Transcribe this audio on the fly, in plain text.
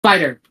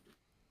Fighter.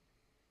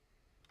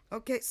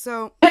 Okay,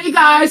 so Hey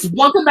guys,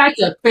 welcome back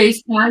to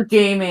FaceTime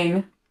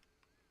Gaming.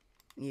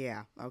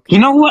 yeah, okay. You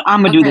know what?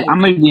 I'm gonna do Okay. the I'm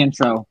gonna do the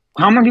intro.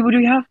 How many people do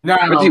you have? No.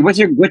 What's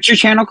your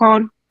channel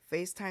called?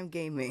 FaceTime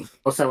Gaming.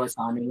 Oh, so it's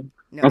Tommy.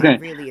 No, Okay.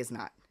 it really is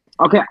not.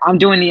 Okay, I'm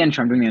doing the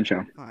intro.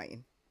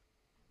 Fine.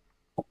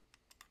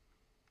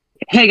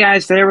 Hey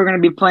guys, today we're gonna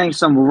be playing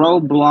some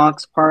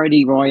Roblox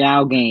Party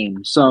Royale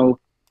game. So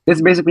this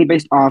is basically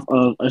based off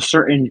of a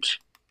certain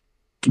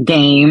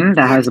game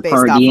that has a based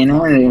off party of in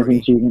Mario it.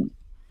 Party.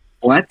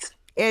 What?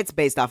 It's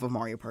based off of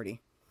Mario Party.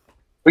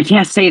 We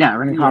can't say that.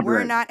 We're gonna We're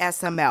copyright. not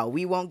SML.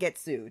 We won't get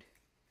sued.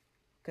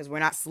 Because we're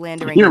not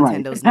slandering You're right.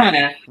 Nintendo's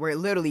name. We're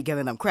literally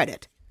giving them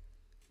credit.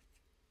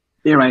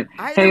 You're right.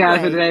 Either Hey guys,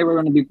 way, so today we're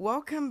gonna be.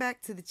 welcome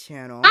back to the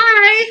channel.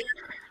 Hi.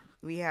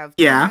 We have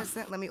Yeah.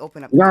 Temisan. Let me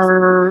open up the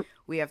Discord.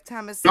 We have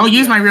Temisan. Don't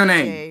use my real KJ,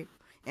 name.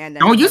 And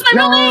then Don't use my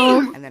real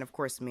name. And then of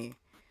course me.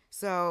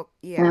 So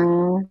yeah.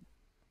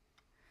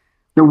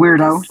 The We're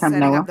weirdo. just setting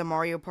Noah. up the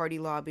Mario Party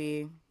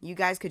lobby. You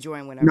guys could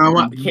join whenever. No,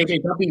 what?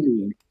 KJ, don't be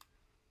mean.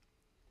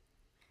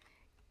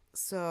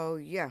 So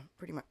yeah,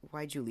 pretty much.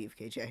 Why'd you leave,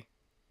 KJ?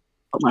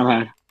 My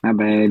bad. My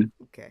bad.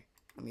 Okay,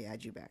 let me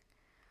add you back.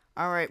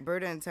 All right,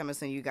 Burditt and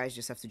Temisan, you guys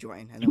just have to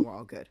join, and then we're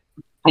all good.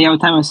 Hey, yo,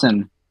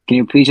 Temisan, can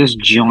you please just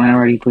join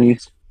already,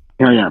 please?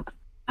 Hurry up.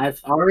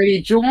 I've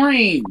already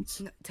joined.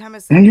 No,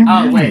 Temisan, Hey,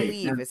 oh, you wait.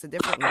 leave. It's a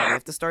different one. We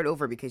have to start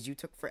over because you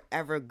took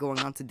forever going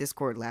onto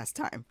Discord last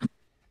time.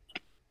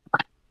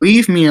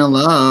 Leave me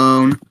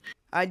alone.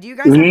 Do you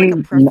guys have like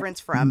a preference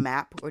for a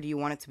map, or do you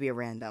want it to be a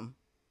random?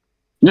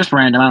 Just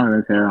random. I don't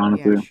really care,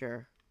 honestly. Yeah,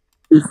 sure.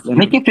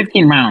 Make it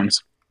 15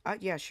 rounds.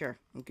 Yeah, sure.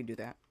 We could do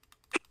that.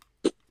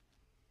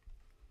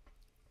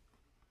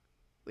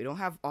 We don't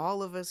have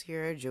all of us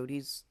here.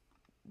 Jody's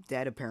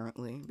dead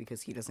apparently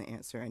because he doesn't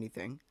answer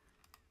anything.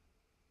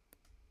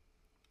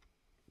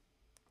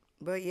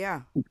 But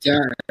yeah. Yeah.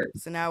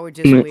 So now we're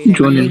just waiting.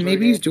 for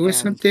Maybe he's Burditt doing and-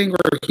 something,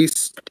 or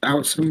he's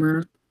out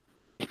somewhere.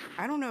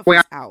 I don't know if Wait,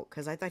 he's out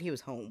because I thought he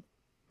was home.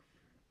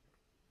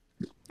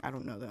 I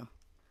don't know though.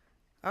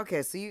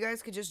 Okay, so you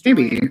guys could just join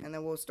Maybe. and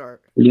then we'll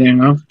start.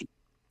 Yeah.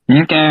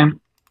 Okay.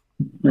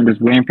 I'm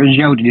just waiting for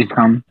Jody to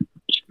come.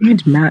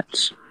 It's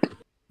Matt's.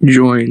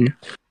 Join.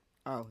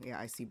 Oh yeah,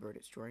 I see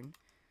Burditt's joined.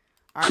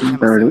 All right,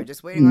 Temisan, we're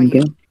just waiting on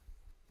you.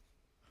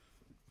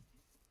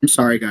 I'm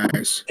sorry,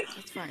 guys.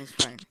 It's fine. It's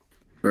fine.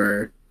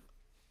 For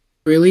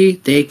really,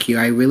 thank you.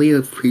 I really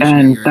appreciate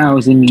it.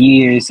 10,000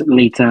 years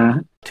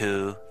later.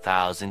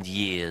 2,000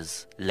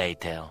 years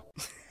later.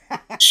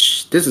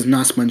 Shh, this is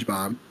not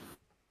SpongeBob.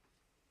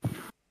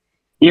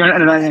 You're gonna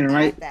edit that in,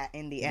 right? Add that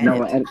in the edit.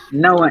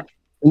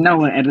 No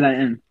one, edit that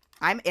in.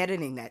 I'm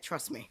editing that.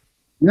 Trust me.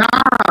 No,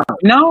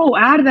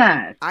 add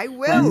that. I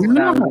will.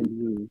 No.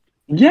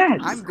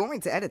 Yes. I'm going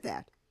to edit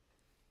that.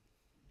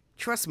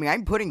 Trust me.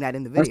 I'm putting that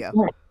in the video.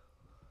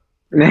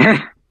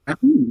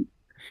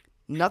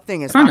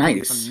 Nothing is Oh, stopping me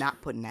nice. from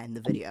not putting that in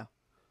the video.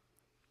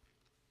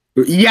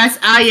 Yes,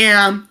 I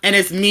am, and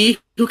it's me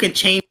who can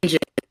change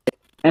it.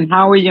 And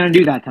how are you gonna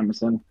do that,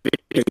 Temisan?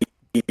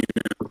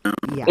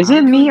 Yeah. Is it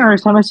I'm me doing- or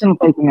is Temisan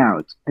faking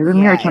out? Is it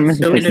me or Yeah,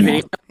 Temisan doing the faking video.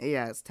 out?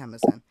 Yeah, it's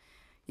Temisan.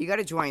 You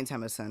gotta join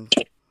Temisan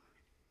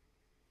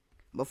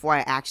before I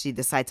actually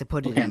decide to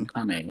put it Okay, I'm in.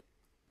 coming.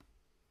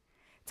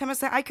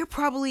 Temisan, I could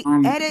probably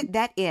edit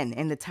that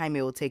in the time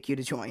it will take you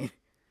to join.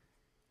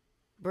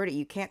 Burditt,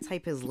 you can't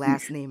type his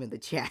last name in the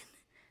chat.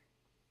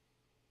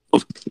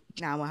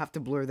 Now I'm gonna have to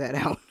blur that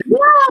out. No!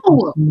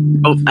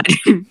 Oh, I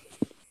didn't.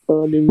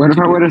 What if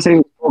I were to say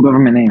the full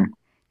government name?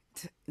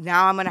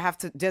 Now I'm gonna have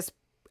to just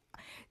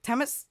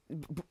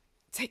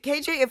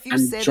KJ, if you I'm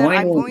say that, I'm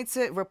joining. going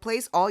to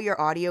replace all your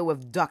audio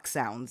with duck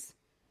sounds.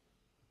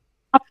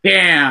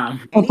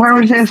 Damn. If I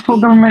were to say his full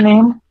government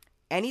name?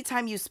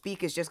 Anytime you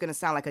speak, it's just gonna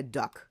sound like a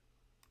duck.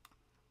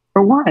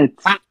 For what?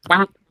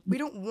 We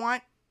don't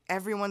want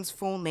everyone's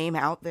full name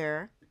out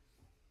there.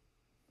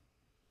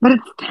 But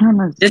it's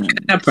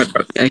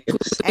Temisan.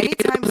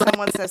 Anytime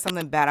someone says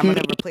something bad, I'm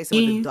gonna replace it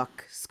with a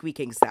duck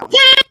squeaking sound.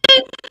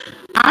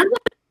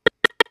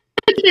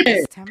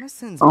 It's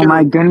Temisan's Oh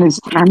my goodness,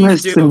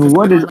 Temisan, doing-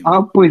 what is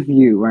up with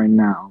you right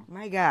now?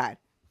 My God.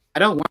 I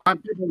don't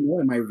want people to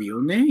know my real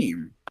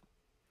name.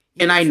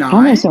 Can I not?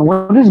 Temisan,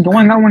 what is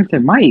going on with the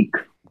mic?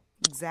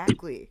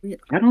 Exactly.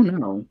 I don't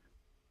know.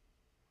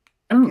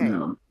 I don't Okay,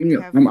 know. we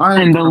Yeah, have- I'm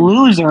on. And the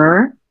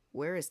loser,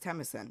 Where is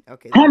Temisan?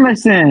 Okay.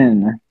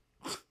 Temisan.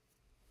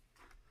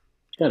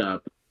 Shut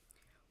up.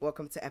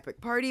 Welcome to Epic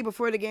Party.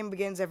 Before the game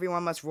begins,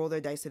 everyone must roll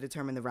their dice to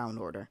determine the round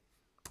order.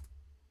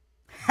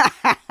 Ha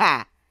ha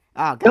ha!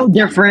 Oh, Built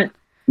different.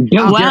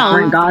 Built Well-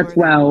 different. God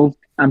 12.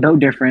 I'm built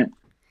different.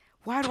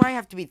 Why do I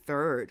have to be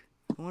third?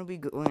 I want to be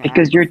going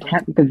Because you're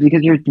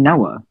because you're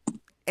Noah.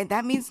 and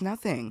that means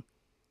nothing.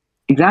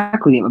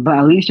 Exactly. But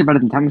at least you're better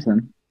than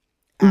Temisan.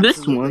 This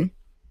Absolutely.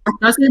 one.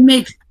 Doesn't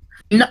make.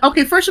 No,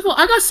 okay, first of all,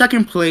 I got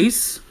second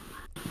place.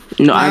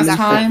 No, Last I'm That's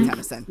time-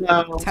 Temisan.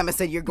 No.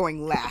 Temisan, you're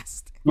going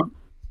last.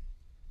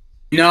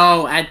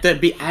 No, at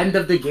the end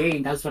of the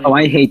game. That's what. Oh,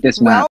 I hate this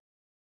Well, map.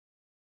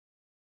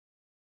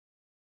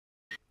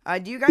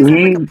 Do you guys have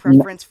like a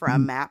preference for a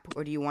map,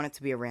 or do you want it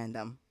to be a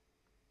random?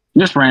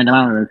 Just random.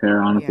 I don't really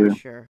care, honestly. Yeah,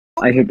 sure.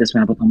 I hate this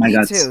map with all my Me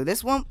guts. too.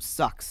 This one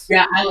sucks.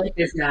 Yeah, I like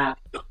this map.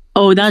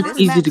 Oh, that's This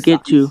easy map to get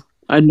sucks. to.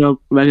 I know.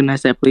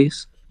 Recognize that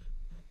place.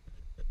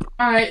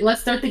 Alright,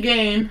 let's start the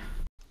game.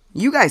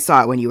 You guys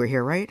saw it when you were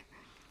here, right?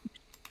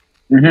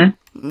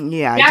 Mm-hmm.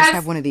 Yeah, I Yes. just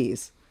have one of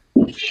these.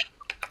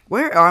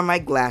 Where are my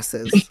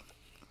glasses?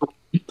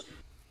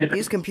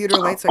 These computer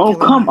lights are Oh, killing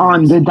come my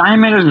on. eyes. The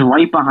diamond is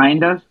right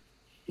behind us.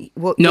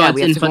 Well, No, yeah, it's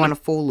we have in to go front on a of-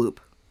 full loop.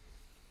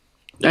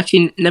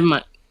 Actually, never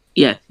mind.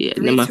 Yeah, never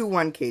 3, mind. 2,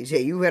 1,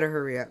 KJ. You better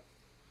hurry up.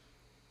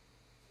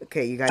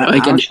 Okay, you guys.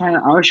 I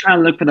was trying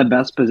to look for the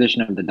best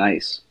position of the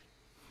dice.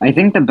 I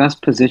think the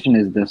best position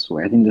is this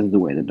way. I think this is the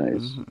way of the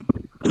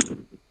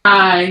dice.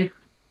 Hi.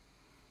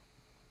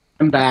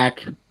 I'm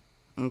back.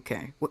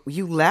 Okay. What,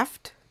 you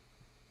left?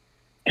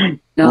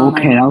 No,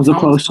 Okay, my that was a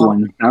phone's close off.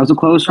 one. That was a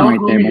close one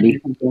right there,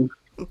 buddy.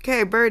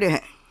 Okay,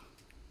 Burditt.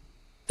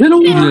 I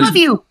love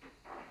you.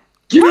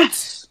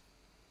 Yes!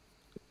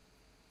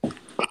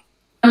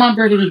 Come on,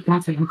 Birdie. You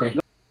got it. Okay.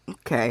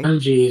 Okay. Oh,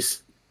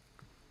 jeez.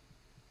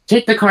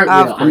 Take the cart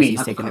Of wheel. course he's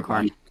not taking the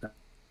cart.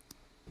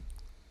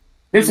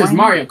 This is Why?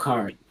 Mario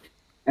Kart.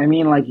 I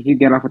mean, like, if you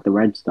get off with the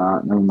red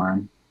spot, never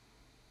mind.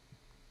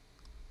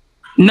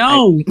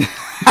 No,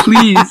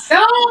 please.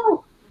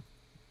 No!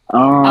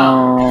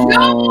 Oh,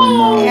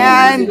 No!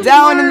 And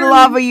down in the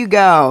lava you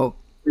go.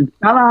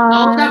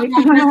 All that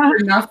Bye-bye. progress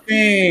for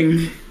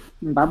nothing.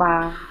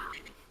 Bye-bye.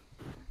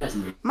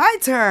 My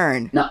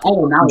turn. No,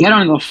 oh, now Dead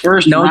on the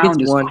first No, it round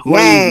gets is one.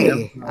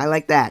 crazy. Yay! I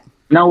like that.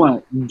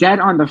 Noah, dead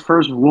on the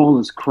first roll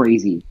is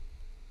crazy.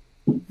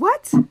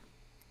 What?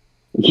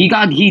 He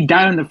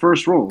died on the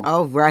first roll.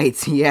 Oh,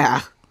 right.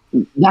 Yeah.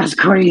 That's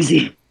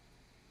crazy.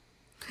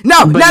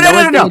 No, But no, no, no,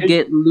 Noah's no, no. gonna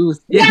get loose.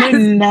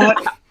 No.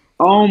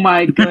 Oh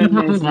my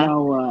goodness,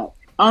 Noah.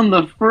 On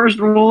the first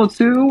roll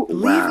too?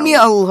 Leave me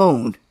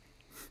alone.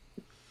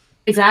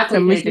 exactly.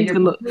 I'm okay, missing so the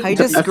you're- look. I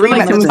just I feel scream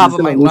like at the Noah's top of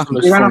my gonna lose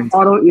lungs.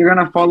 on You're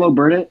gonna follow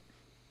Burditt?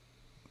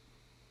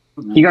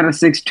 He got a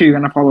 6-2, you're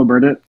gonna follow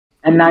Burditt?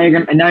 And now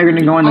you're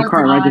gonna go in the Oh,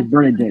 car, right? God. Because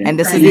Burditt did it. And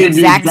this You is the did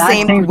exact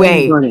same same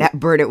way thing Burditt. that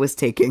Burditt was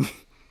taking.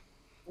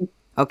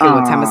 Okay,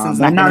 well, Temison's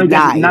not now gonna he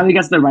gets, die. Now he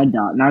gets the red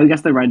dot. Now he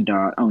gets the red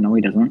dot. Oh no,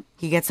 he doesn't.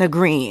 He gets a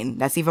green.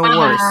 That's even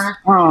worse.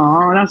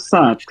 Oh, that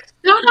sucks.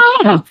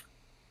 No!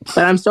 But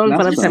I'm still in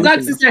front of That's What Temison.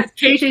 sucks is that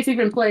KJ's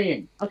even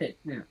playing. Okay,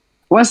 yeah.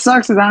 What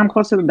sucks is that I'm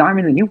closer to the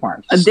diamond than you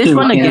are. This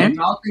one Stupid. again?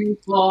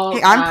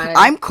 Hey,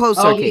 I'm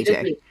closer, Oh,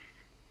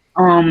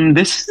 KJ.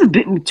 This is a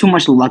bit too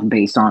much luck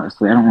based,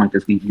 honestly. I don't like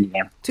this game.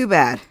 Too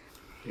bad.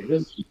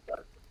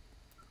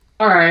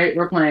 Alright,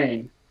 we're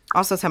playing.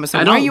 Also, Temison, I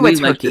why don't are you really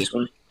a like turkey? this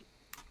one.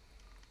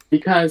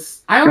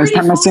 Because I Because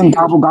already told Temison you.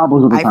 gobble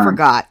gobbles all the I time.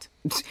 forgot.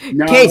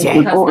 No, KJ.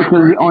 because my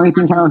Because the only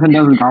thing Temison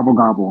does is gobble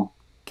gobble.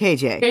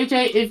 KJ.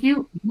 KJ, if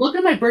you look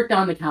at my birthday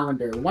on the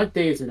calendar, what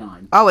day is it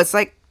on? Oh, it's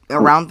like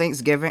around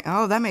Thanksgiving.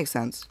 Oh, that makes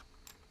sense.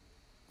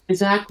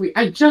 Exactly.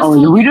 I just Oh,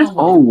 told did we you just how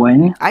all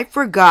win? I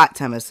forgot,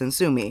 Temison.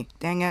 Sue me.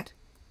 Dang it.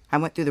 I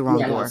went through the wrong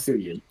yeah, door. I'll sue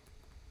you.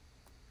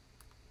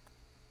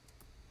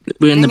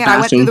 We're in Dang the it, I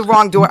went through bathroom. the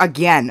wrong door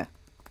again.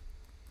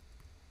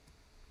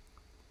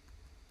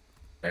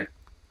 Okay.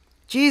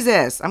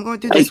 Jesus, I'm going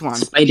through this one.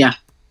 Spider.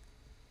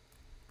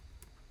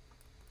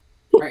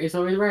 Right, it's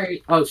always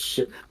right. Oh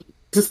shit.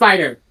 It's a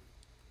spider.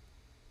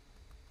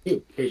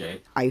 You,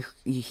 KJ.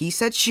 He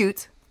said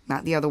shoot,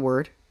 not the other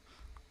word.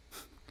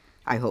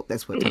 I hope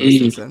that's what Hey,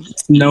 Temison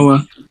said.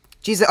 Noah.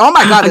 Jesus, oh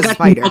my god, I there's a got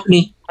spider.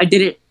 me. I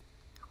did it.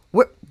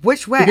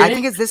 Which way? You did I it?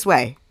 think it's this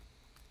way.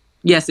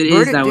 Yes, it is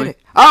Burditt that did way. it.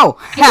 Oh,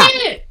 You ha!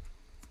 did it!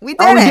 We did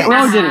Oh, we it!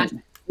 all did it.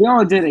 We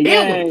all did it. Ew.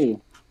 Yay.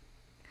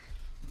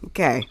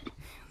 Okay.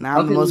 Now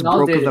I'm the Okay, most we all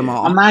broke did of them it.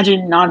 all.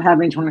 Imagine not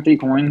having 23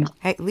 coins.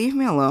 Hey, leave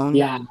me alone.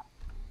 Yeah.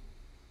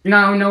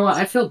 No, Noah,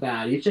 I feel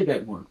bad. You should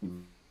get more.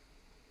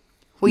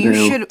 Well, you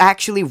No. should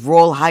actually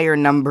roll higher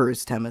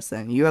numbers,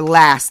 Temison. You're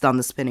last on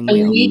the spinning At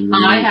wheel. least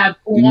I have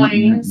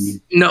coins.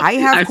 No, I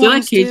have I feel like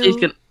coins KJ's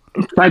too.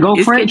 gonna. Should I go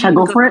Is for it? KJ Should I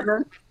go gonna for it?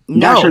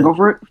 No, Yeah, should I go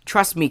for it?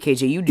 trust me,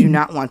 KJ. You do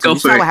not want to. Go You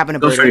for saw it. what happened to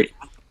Go for Burditt. it.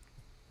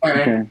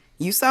 Alright. Okay.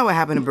 You saw what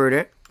happened to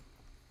Burditt.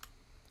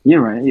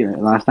 You're right. You're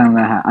right. Last time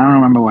that happened. I don't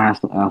remember what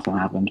last time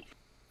happened.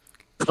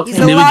 He's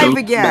There we alive go.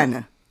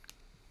 again.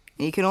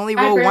 You can only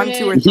Hi, roll 1, Burditt.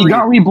 2, or He 3.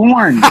 got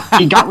reborn.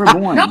 He got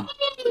reborn.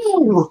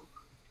 No!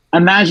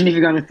 Imagine if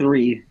you got a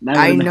 3. That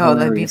I would've been know,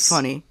 that'd be hilarious.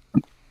 funny.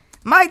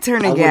 My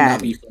turn That would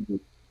not again. be funny.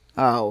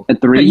 Oh. A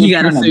 3? You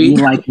You're got a trying to 3.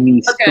 be like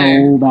me Okay.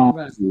 so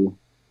bad.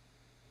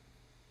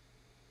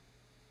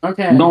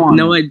 Okay. Go on.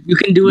 Noah, you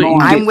can do it. Go You on.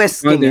 can I'm get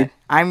risking farther. it.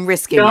 I'm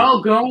risking it.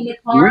 Go in the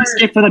car.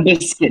 Risk it for the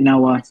biscuit,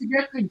 Noah. To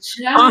get the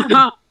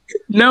job.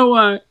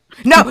 Noah.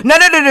 No, no,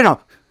 no, no, no, no.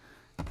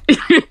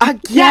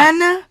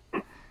 Again?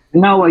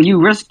 Noah, you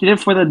risked it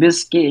for the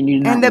biscuit and you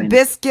did not And the win.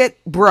 biscuit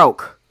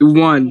broke.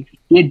 One.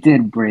 It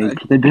did break.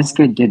 The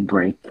biscuit did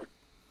break.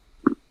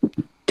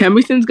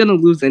 Temison's gonna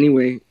lose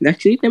anyway.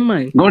 Actually, never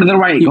mind. Go to the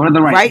right. Go to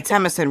the right. Right,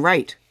 Temison,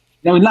 right.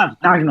 No,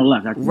 left. Not gonna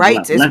left. Not gonna Right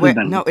left. is Left where.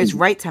 better. No, it's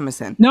right,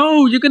 Temison.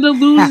 No, you're gonna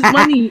lose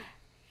money.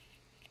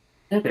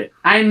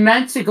 I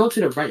meant to go to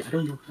the right. I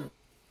don't know.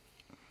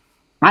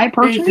 I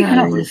personally Hey,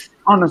 cannot. guys.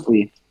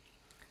 Honestly.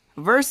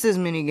 Versus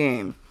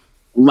minigame.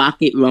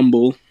 Rocket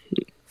Rumble.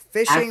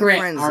 Fishing Accurate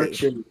frenzy.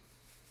 archery.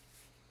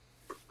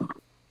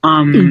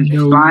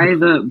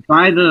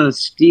 By the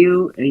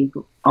steel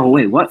eagle. Oh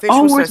wait, what? Fish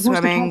Oh, will we're start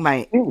supposed to swimming catch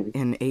by fish.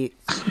 in 8.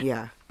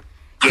 Yeah.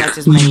 Catch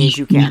as many as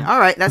you can. All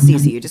right, that's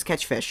easy. You just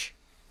catch fish.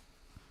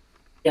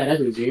 Yeah,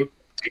 that's easy.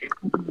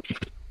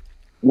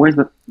 Where's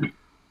the?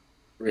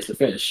 Where's the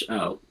fish?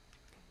 Oh.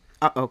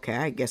 Okay,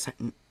 I guess.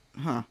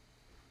 Huh.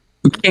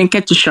 You can't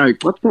catch a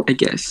shark, What the? I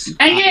guess.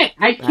 Dang it!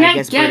 I I can't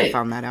guess get Burditt it.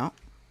 found that out.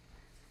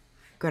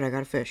 Good, I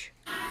got a fish.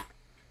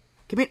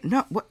 Give me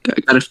no. What?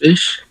 Got a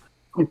fish.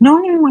 No,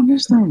 I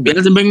understand. We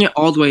have to bring it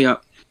all the way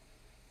up.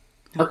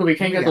 Okay, we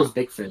can't get Yeah. those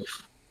big fish.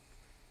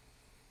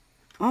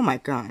 Oh my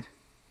god.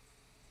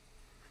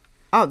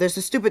 Oh, there's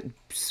a stupid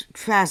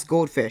fast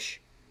goldfish.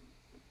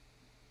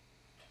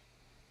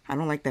 I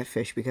don't like that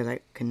fish because I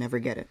can never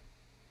get it.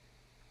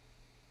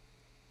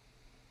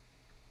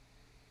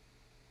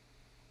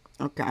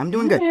 Okay, I'm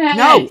doing good. Yay!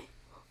 No!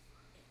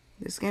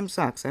 This game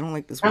sucks. I don't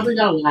like this Probably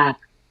one. gonna laugh.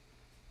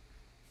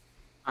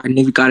 I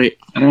never got it.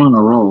 I'm on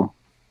a roll.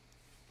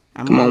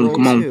 I'm Come on on, roll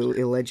come on.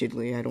 2,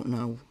 allegedly. I don't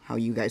know how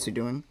you guys are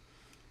doing.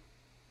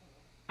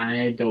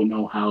 I don't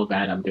know how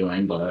bad I'm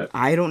doing, but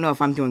I don't know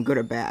if I'm doing good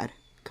or bad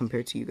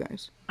compared to you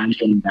guys. I'm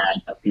doing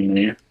bad,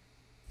 definitely.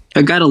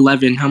 I got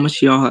 11. How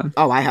much y'all have?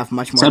 Oh, I have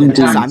much more than this.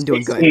 17. I'm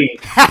doing good. 16.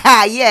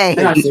 Haha, yay! I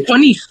got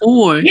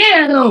 24.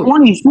 Yeah!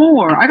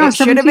 24. I got It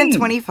should have been 17.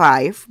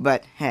 25,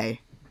 but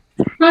hey.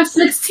 I got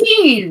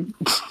 16!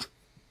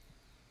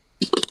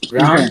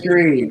 Round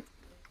 3.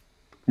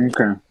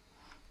 Okay.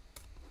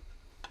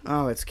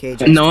 Oh, it's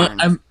KJ's No,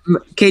 turn.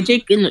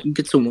 KJ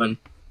gets a 1.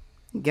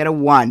 Get a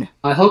 1.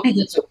 I hope he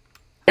gets a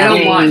Get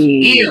a 1.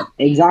 Ew!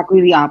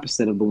 Exactly the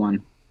opposite of the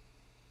one.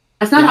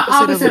 That's The not the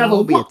opposite of a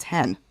will be a 1.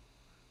 10.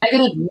 I get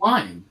a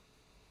 1.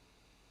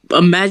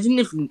 Imagine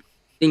if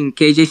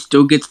KJ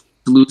still gets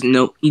to lose.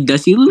 No,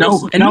 does he lose?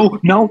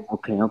 No.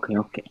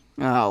 Okay.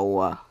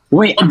 Oh,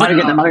 Wait, I'm about to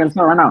get the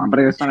start right now. I'm about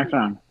to get the start next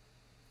round.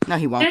 no,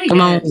 he won't.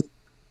 Come on. I'm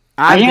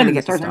I am. gonna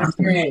get the The star.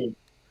 Okay.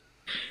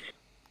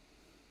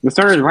 The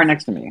start is right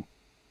next to me.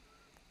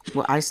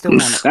 Well, I still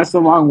want it. That's the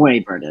long way,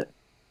 Burditt.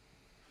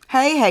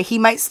 Hey, he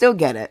might still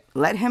get it.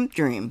 Let him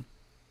dream.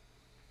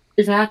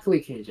 Exactly,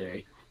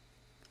 KJ.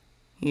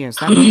 Here,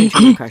 stop being a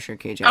dream crusher,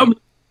 KJ. Um,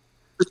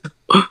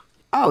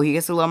 Oh, he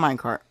gets a little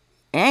minecart.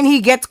 And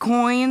he gets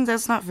coins.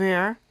 That's not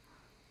fair.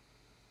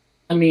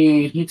 I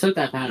mean, he took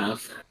that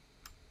path.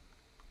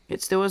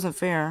 It still isn't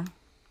fair.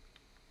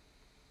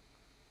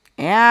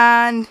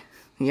 And,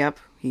 yep,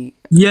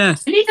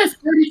 Yes. And he has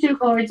 32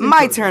 cards. in my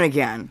total. turn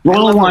again. I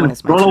Roll love a it when 1.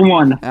 it's my Roll a turn.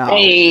 1. Oh.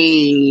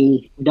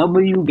 Hey,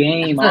 W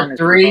game. It's a honestly,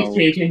 3, bro.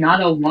 KJ,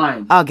 not a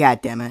 1. Oh,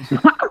 god damn it.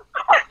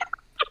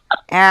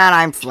 And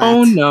I'm flat.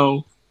 Oh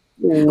no.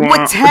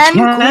 With 10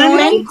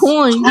 10 coins?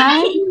 Coins.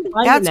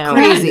 That's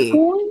crazy.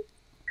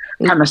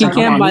 You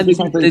can't buy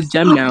the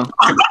gem now.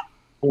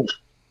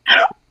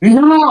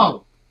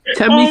 No!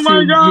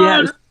 Temisan,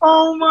 yes.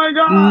 Oh my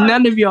god.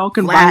 None of y'all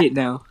can Flat. buy it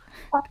now.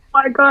 Oh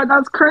my god,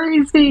 that's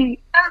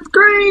crazy. That's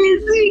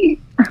crazy.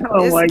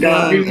 Oh This my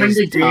god. game Dude, when is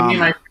the game,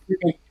 dumb. I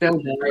freaking still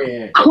buy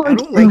it. I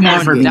don't like this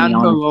Never game. Down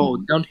on to it. roll.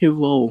 Down to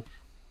roll.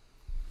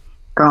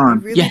 I Gone.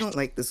 really Yes. don't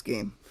like this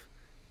game.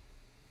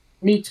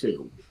 Me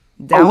too.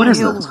 Oh, what is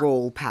Downhill this?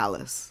 Roll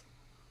Palace.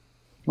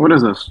 What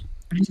is this?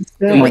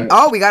 Wait,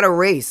 oh, we got a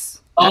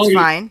race. That's Oh, you-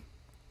 fine.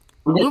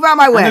 Move out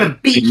my I'm way. gonna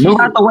beat Move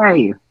out the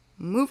way.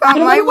 Move out Out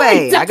of my my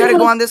way, way. I gotta Deku.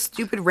 go on this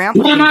stupid ramp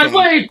you. On looking my thing.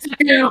 way to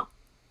you.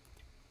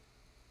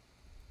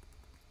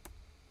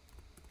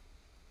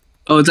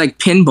 Oh, it's like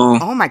pinball.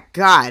 Oh my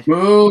god.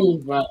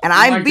 Move. And Oh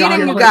I'm my beating God,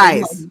 you you're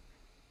guys. hurting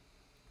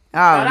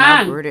Oh,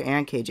 now on. Burditt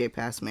and KJ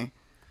passed me.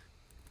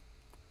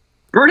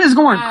 Bird is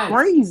going Yes.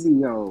 crazy,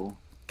 yo.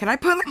 Can I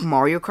put like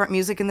Mario Kart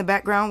music in the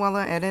background while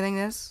I'm editing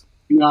this?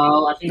 me.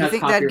 No, I think You that's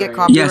think that'd get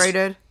copyrighted. Yes.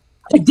 copyrighted?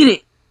 I did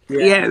it.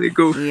 Yeah, there you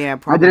go. Yeah, I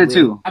probably. did it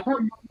too. I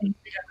put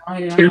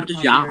Here's the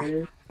job.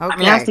 Okay. I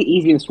mean, that's the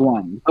easiest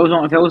one.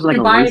 If it was like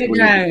a buy race it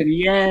league. again.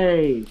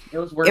 Yay. It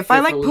was worth If I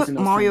it like for put losing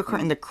those Mario 10 Kart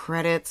in the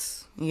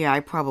credits, yeah, I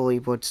probably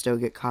would still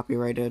get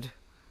copyrighted.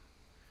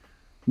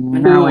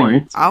 No,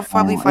 it's I'll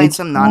probably Oh, find it's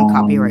some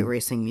non-copyright fine.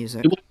 racing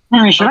music.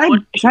 Hey, should I?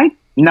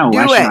 No, Do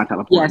I should it. not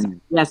teleport.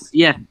 Yes.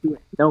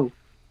 No.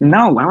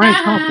 No, I already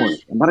teleport.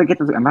 I'm about to get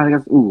this. I'm about to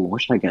get. Ooh,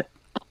 what should I get?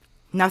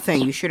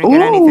 Nothing. You shouldn't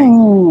get anything.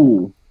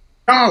 Ooh.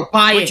 No,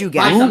 buy What'd it. you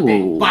get? Buy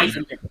something. Ooh. Buy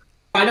something.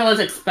 Buy the most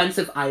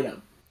expensive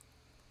item.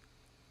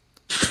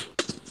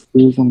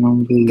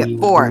 Get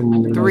 4,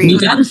 3. You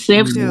gotta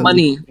save Two. some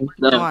money. Come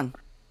though. on.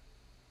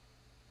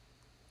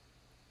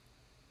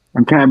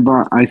 Okay,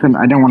 but I couldn't.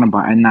 I don't want to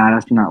buy. Nah,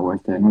 that's not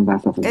worth it. None of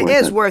that stuff is It worth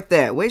is it. worth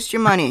it. Waste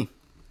your money.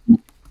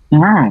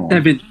 No.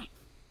 7.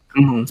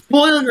 Come on.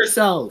 Spoil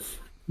yourself.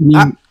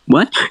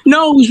 What?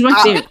 No, he's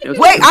right there. Okay.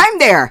 Wait, I'm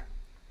there.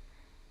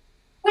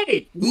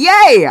 Wait.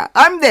 Yay!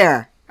 I'm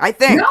there. I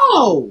think.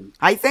 No.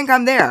 I think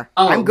I'm there.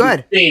 Oh, I'm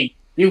good.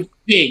 You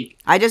think.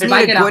 I just If need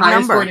I a get good a higher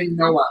number. score than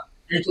Noah,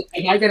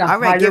 And I get a All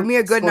right, give higher me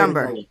a good score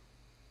number. than Bully.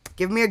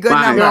 Give me a good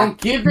Five. number.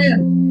 Don't give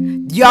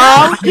it.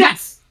 Yo,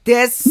 Yes.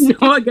 this No,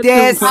 I get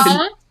This- the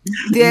one.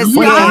 this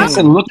Wait, game.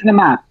 listen, look at the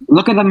map.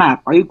 Look at the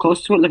map. Are you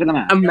close to it? Look at the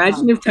map.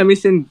 Imagine if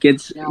Temisan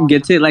gets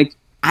it like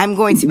I'm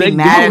going to be Like,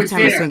 mad no, if it's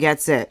there. Temisan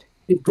gets it.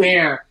 It's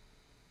there.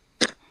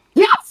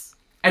 Yes.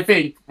 I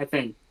think.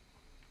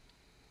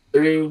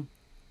 3,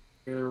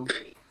 2.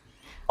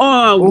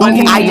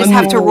 Okay, I just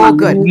have to roll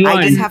good.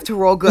 I just One. have to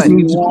roll Just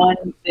good.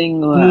 one thing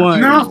left.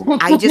 One. No.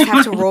 I just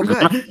have to roll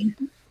good.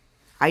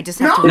 I just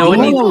have to No, roll it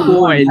No, needs good. no,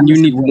 4 and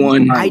you need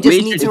 1. I just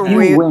Laser, need to if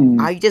you win-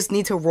 I just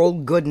need to roll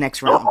good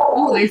next round.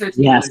 Oh, laser.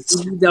 Yes.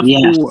 You need a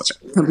Yes. 4.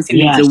 Temisan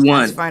Yes. needs a That's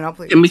 1. fine. I'll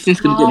play. Temisan's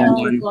gonna get a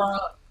 1.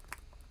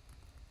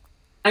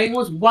 I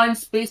was one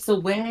space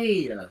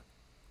away.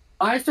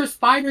 Why is there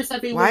spiders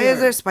everywhere? Why is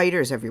there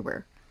spiders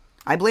everywhere?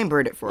 I blame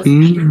Burditt for it.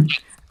 Mm.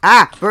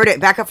 Burditt,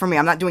 back up from me.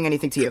 I'm not doing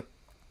anything to you.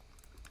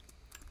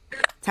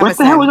 What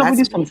the hell is up with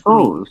these That's-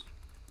 controls?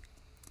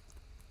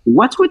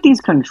 What's with these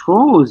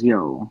controls,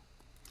 yo?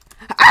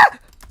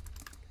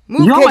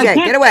 Move, Yo, I KJ.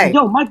 can't- Get away.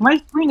 Yo, my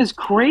screen is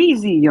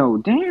crazy, yo.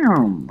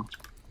 Damn.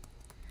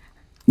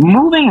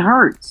 Moving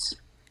hurts.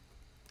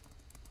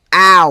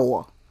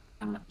 Ow.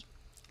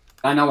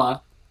 I know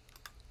what.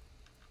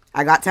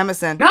 I got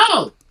Temisan.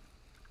 No.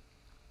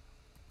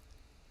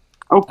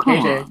 Oh, come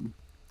KJ. on.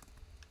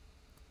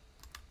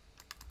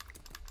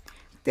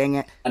 Dang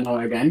it. I know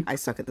again. I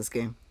suck at this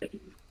game.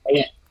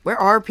 Yeah. Where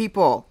are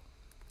people?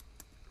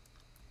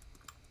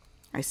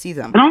 I see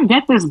them. I don't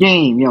get this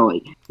game, yo.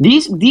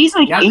 These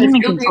like You have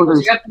aiming to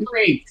controllers. you have to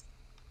wait.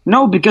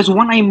 No, because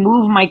when I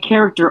move my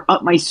character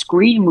up, my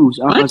screen moves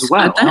up as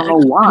well. I don't know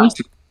why.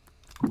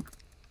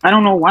 I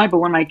don't know why, but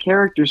when my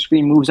character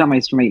screen moves up, my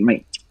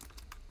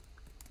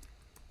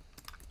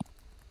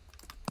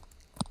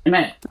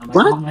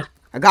What?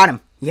 I got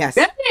him. Yes.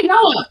 There you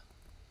go.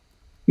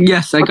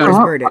 Yes, I What got the it.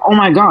 hell? Burditt. Oh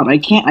my god, I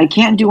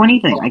can't do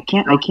anything. I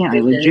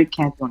legit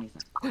can't do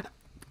anything.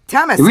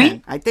 Temisan,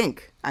 Really? I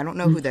think. I don't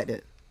know who that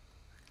is.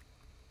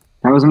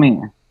 That was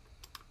me.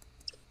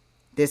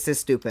 This is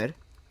stupid.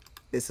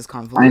 This is I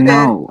convoluted.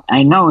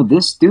 know.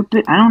 This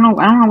stupid. I don't know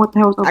what the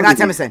hell's up I got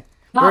with this. Temisan.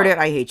 No. Burditt,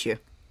 I hate you.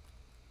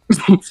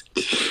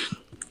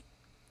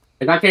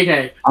 I got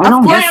KJ. I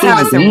don't course get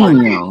this Temisan game,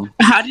 won. yo.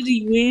 How did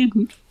he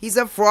win? He's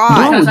a Bro,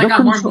 fraud. Because I the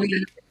got more control-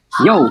 bleeding.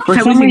 Yo, for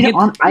Tell some me reason get-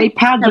 on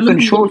iPad the tell me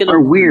controls get are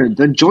a- weird.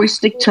 The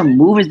joystick to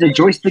move is the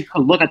joystick to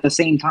look at the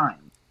same time.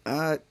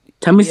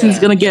 Temisan's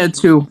Yeah. gonna get a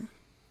 2.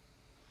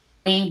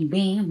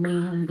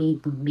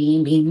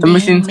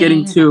 Temisan's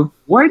getting 2.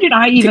 Where did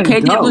I even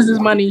KJ go? loses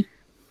money.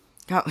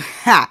 Oh,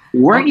 ha.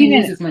 Where Okay,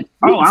 even? this is my-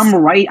 Oh, I'm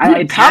right. I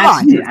Come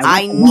passed on. it.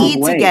 I went the wrong need to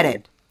way. get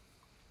it.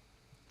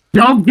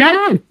 Don't get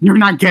it. You're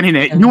not getting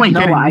it. You ain't No,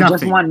 getting I nothing.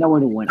 just want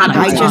Noah to win.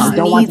 I just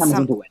don't want need Temisan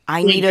some- to win.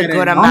 I need a Get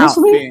good it. amount.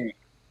 Honestly,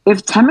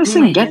 if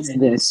Temisan ain't gets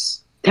getting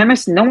this,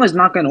 Noah's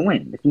not gonna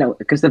win.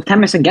 Because if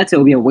Temisan gets it,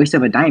 it'll be a waste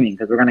of a diamond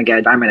because we're gonna get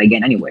a diamond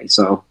again anyway.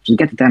 So just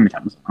get the diamond,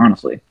 Temisan.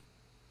 Honestly,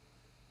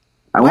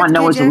 I What, want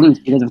Noah to KJ? lose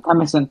because if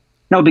Temisan.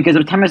 No, because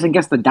if Temisan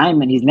gets the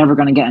diamond, he's never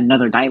gonna get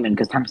another diamond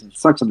because Temisan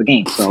sucks at the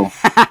game. So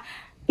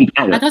he get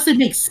That it. doesn't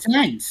make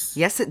sense.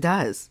 Yes, it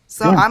does.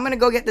 So Yeah. I'm going to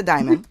go get the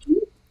diamond.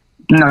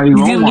 No, you He's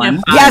won't gonna won.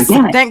 get Yes,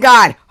 Damn it. thank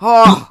God.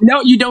 Oh, No,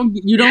 you don't.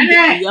 You don't.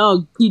 Damn it!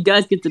 Yo, he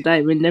does get the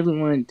diamond. Never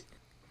mind.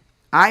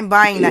 I'm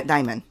buying that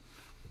diamond.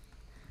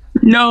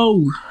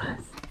 No.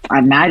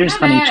 I'm mad you're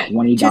spending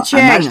 $20. I'm Cha-ching.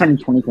 mad spending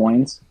 20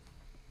 coins.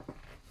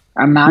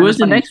 I'm mad Where's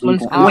you're the spending next 20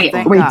 one? coins. Oh, Wait,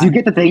 thank wait, God. do you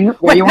get the thing?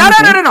 Wait, you no, want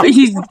the no, thing? no, no, no.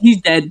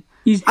 He's dead.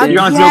 He's dead. You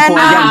have 0 coins. You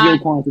have Yeah. 0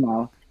 coins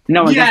now.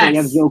 No, I guess you have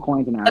Yes. 0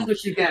 coins now. That's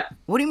what you get.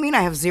 What do you mean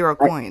I have 0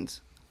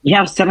 coins? You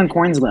have 7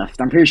 coins left.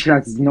 I'm pretty sure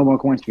that's no more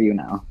coins for you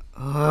now.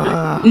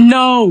 Ugh.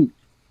 No.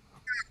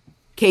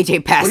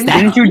 KJ passed What do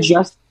that. Didn't you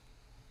just?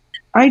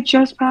 I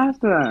just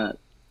passed that.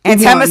 And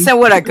You won. Temisan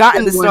would have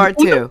gotten the star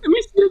too. Let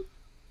me see.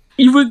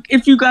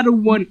 If you got a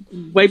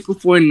 1 right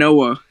before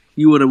Noah,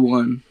 you would have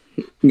won.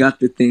 Got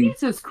the thing.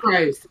 Jesus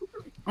Christ.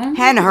 Oh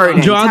Hen my hurting.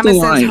 God. Draw the Temisan's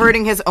line.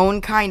 hurting his own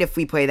kind if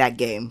we play that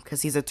game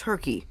because he's a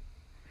turkey.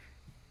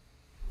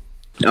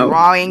 Oh.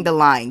 Drawing the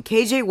line.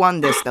 KJ won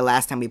this the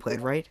last time we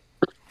played, right?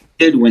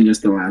 Did win this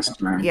the last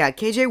time. Yeah,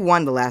 KJ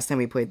won the last time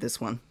we played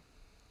this one.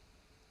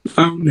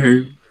 Oh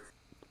no.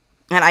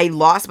 And I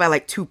lost by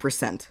like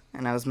 2%.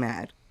 And I was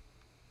mad.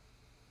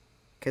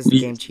 Because the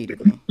game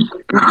cheated me.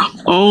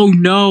 Oh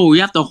no.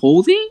 You have to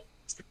hold it?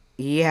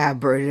 Yeah,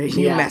 Burditt,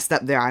 you Yeah. messed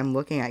up there. I'm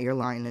looking at your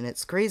line and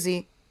it's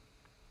crazy.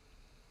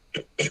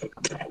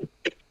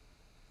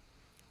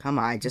 Come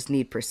on, I just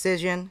need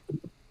precision.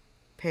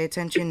 Pay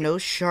attention, no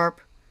sharp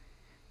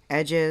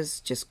edges.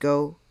 Just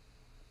go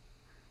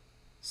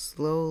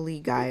slowly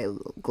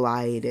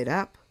glide it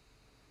up.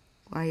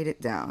 Glide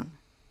it down.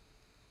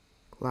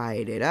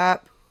 Glide it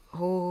up.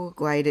 Oh,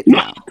 glide it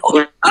down.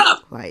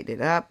 Glide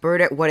it up.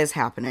 Burditt, what is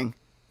happening?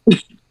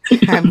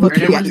 I'm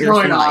looking at What's your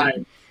going line.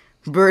 on?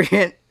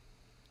 Burditt,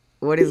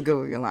 what is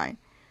going on?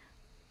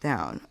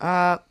 Down,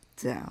 up,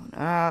 down,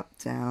 up,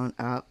 down,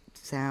 up,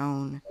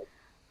 down,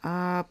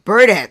 up.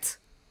 Burditt!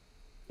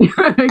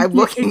 I'm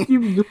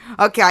looking.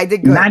 Okay, I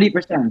did good.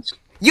 90%.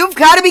 You've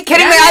got to be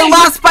kidding me! I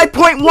lost by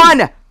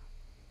 0.1.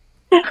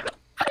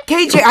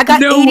 KJ, I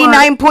got No,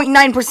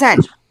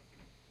 89.9%.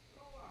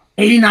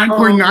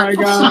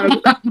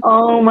 89.9%.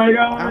 Oh my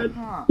god.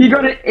 He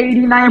got an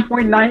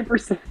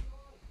 89.9%.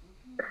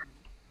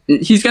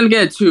 He's gonna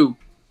get a 2.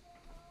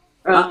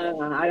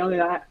 I don't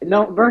think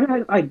no,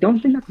 Burditt, I don't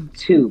think that's a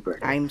 2,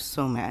 Burditt. I'm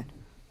so mad.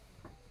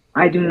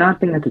 I do not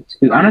think that's a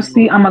 2.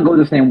 Honestly, I'm gonna go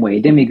the same way.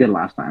 It did me good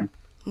last time.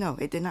 No,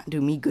 it did not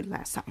do me good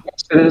last time.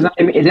 So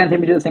it didn't take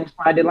me to the same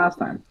spot I did last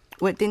time.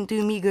 What didn't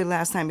do me good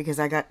last time because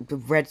I got the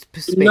red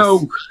space.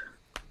 No.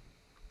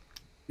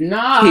 No.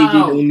 KJ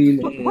don't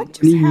need What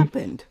just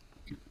happened?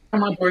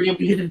 Come on, Burditt,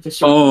 we hit him to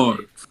show. Oh.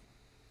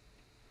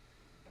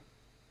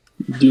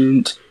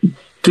 Dunt,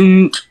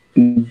 dunt,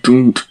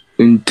 dunt,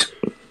 dunt.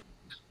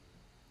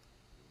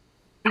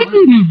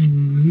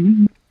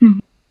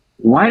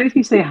 Why did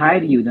he say hi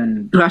to you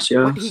then? What did he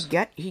Gracias.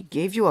 get? He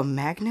gave you a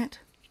magnet?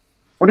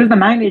 What does the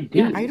magnet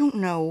do? I don't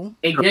know.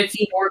 It gets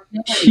you more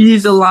points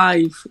He's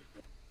alive.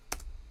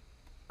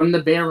 from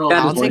the barrel.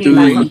 That I'll is take what it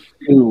doing.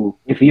 Two.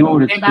 If you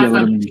would have Came back still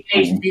from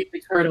Teenage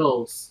Mutant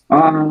Turtles.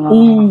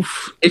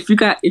 Oof. If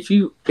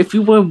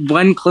you were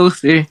one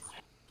closer,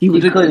 he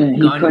would have couldn't.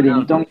 He gone couldn't.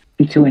 down. Don't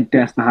be too into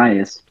that's the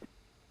highest.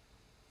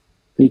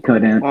 He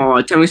couldn't.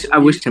 Oh, Temisan, I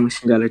wish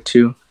Temisan got a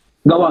 2.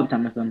 Go up,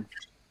 Temisan.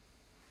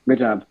 Good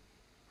job.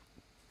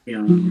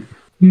 Yeah.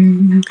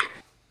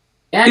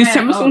 Yeah, Is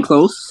Temisan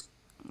close?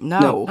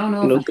 No. I don't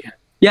know. No. If I can.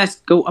 Yes,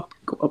 go up,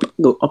 go up,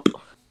 go up.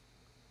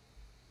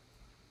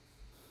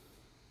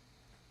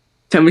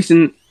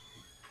 Temisan,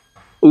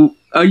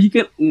 you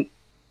get.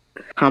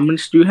 How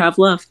much do you have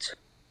left?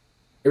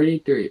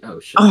 33. Oh,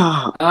 shit.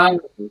 Ah,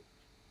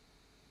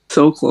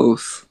 so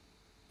close.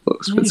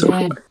 Close, but so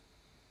Yeah. far.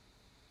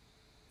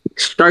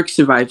 Shark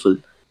survival.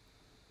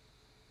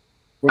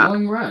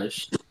 Rolling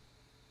Rush.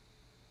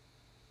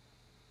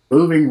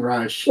 Moving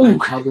Rush. Ooh.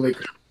 Public.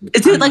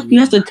 Is it like you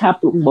have to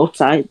tap both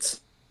sides?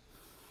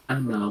 I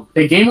don't know.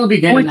 The game will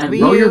begin and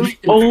Wait, roll your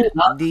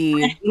oh,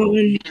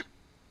 The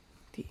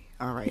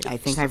all right. I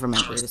think I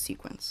remember the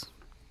sequence.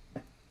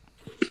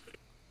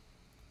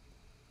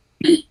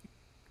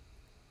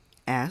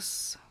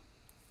 S.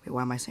 Wait,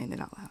 why am I saying it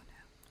out loud?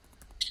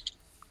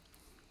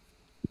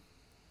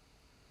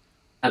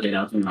 Okay,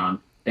 that was wrong.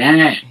 Damn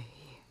it.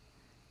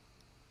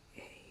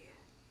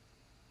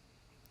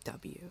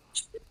 W.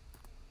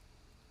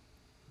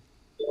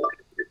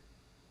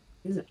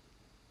 Is it?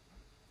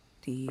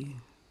 D.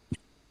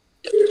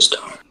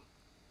 Star.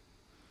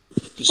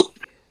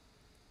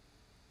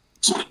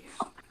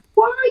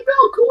 Why are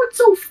you going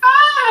so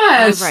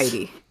fast?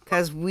 Alrighty,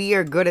 because we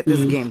are good at this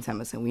game,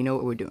 Temisan. We know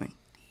what we're doing.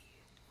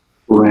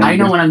 Red, I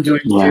know what I'm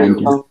doing red,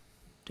 too.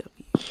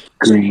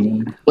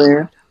 green.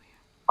 Where?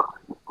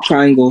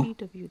 Triangle.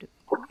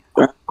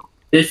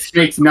 This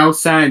makes no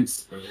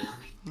sense.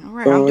 All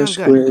right, I'm doing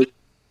Square. good.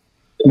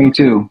 Me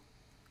too.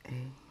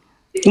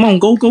 Come on,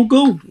 go, go,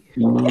 go.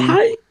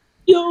 Hi.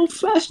 Yo,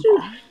 faster.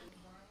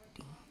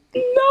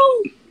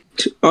 No.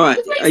 Alright.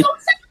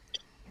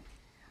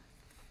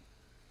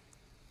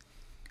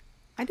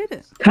 I did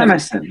it.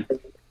 Temisan.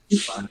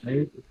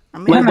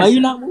 I'm Why you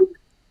not moving?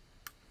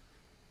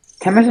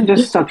 Temisan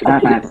just sucked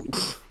that bad.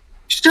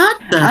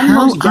 Shut the I'm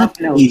hell most up,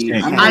 definitely-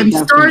 EJ. I'm I'm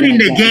most starting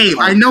the definitely game.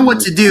 I know what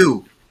to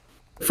do.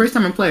 First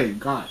time I'm playing.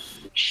 Gosh.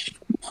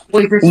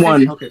 Wait, this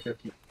One. Okay,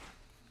 50.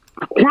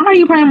 Why are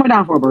you playing my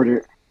downfall,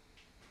 Burditt?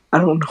 I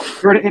don't know.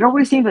 Burditt, it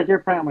always seems like you're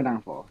playing my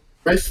downfall.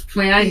 Let's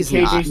plan He's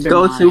KJ's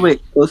Go demise. to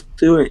it. Go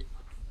to it.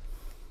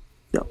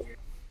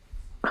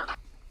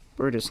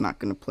 We're just not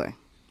gonna play.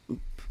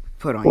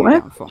 Put on What? your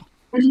downfall.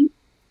 What is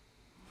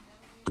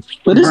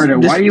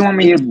Burditt, this? why do you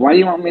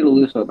want me to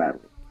lose so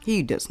badly?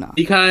 He does not.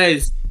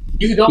 Because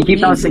you He don't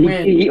keeps need on to saying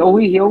win. he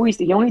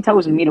only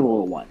tells me to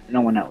roll one,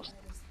 no one else.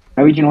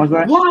 How would you know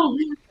that?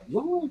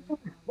 Whoa.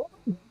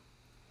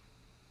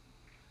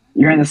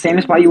 You're in the same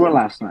spot you were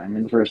last time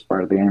in the first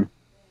part of the game.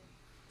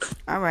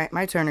 All right,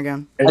 my turn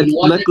again.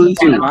 Luckily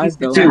survived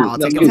though. Two. I'll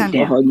take a Two. 10.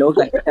 Damn. No,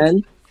 that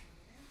 10.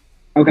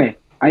 Okay,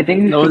 I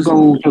think No, you should it's-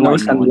 go to no, right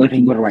it's now. not I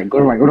think go to right. Go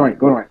to right. Go to right.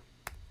 Go to right.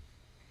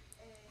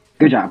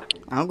 Good job.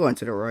 I'm going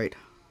to the right.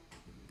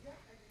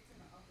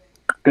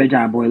 Good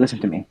job, boy. Listen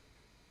to me.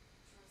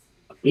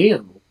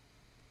 Ew.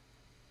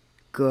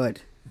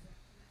 Good.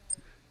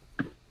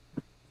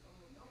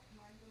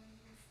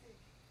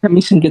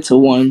 Temisan gets a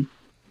 1.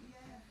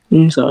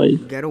 I'm sorry.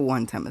 Get a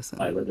 1, Temisan.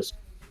 Alright, let us-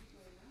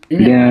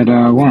 Get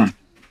one.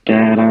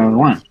 Get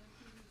one.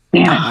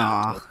 Damn.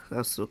 Ah,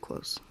 that's so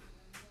close.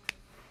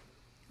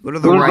 Go to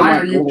the Go to the Why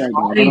right. are you Go to right,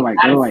 trying go to right,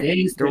 go to right.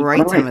 things The to- right,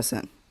 right.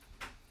 Temisan.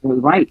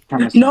 Right,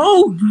 Thomas.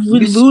 No, you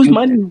would You lose stupid.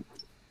 money.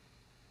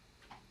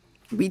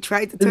 We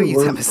tried to tell you,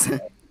 Temisan.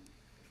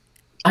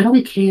 I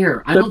don't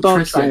care. I don't Football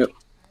trust trial. it.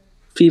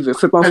 Fever.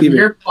 Football Because fever.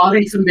 you're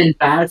plotting something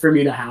bad for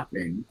me to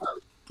happen.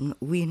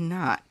 We're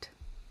not.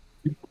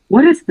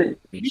 What is the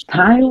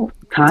tile?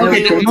 Tile.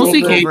 Okay, Tile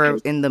mostly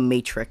takeover in the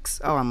Matrix.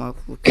 Oh, I'm a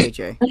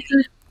KJ.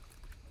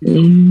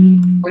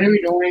 Mm. What are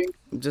we doing?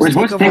 Just We're take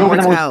supposed to over take over more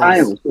the most tiles.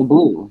 tiles. So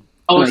blue.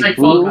 Oh, it's like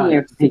blue, Fall you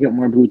have Guys. to take out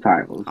more blue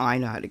tiles. Oh, I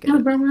know how to get Yeah,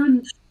 it. bro, we're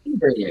on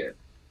Burditt.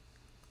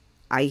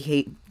 I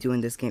hate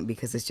doing this game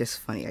because it's just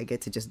funny. I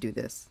get to just do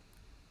this.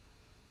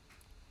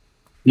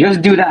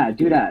 Just do that.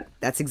 Do that.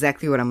 That's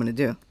exactly what I'm gonna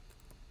do.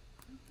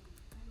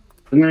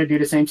 I'm gonna do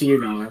the same to you,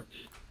 Noah.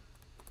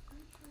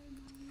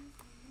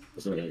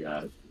 That's what I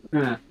got.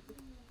 Huh.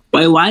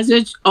 Wait, why is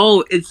it?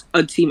 Oh, it's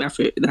a team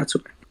effort. That's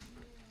what.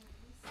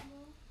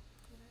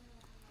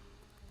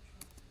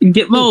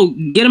 Get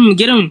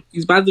him.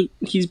 He's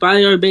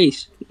by our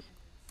base.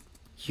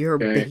 Your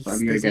Okay, base I'm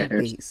gonna is get a it.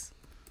 base.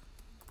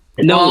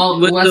 No, Well,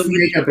 with let's the-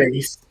 make a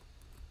base.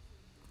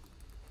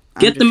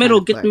 I'm Get just the middle.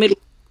 trying to Get the play. middle.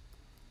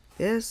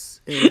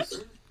 This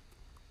is.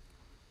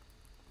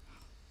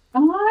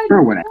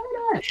 Sure, whatever.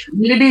 We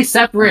need to be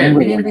separate.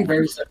 We need to be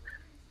very separate.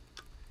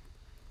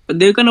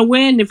 They're gonna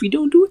win if you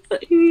don't do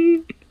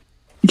it.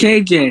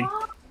 JJ.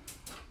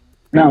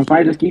 No, if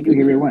I just keep you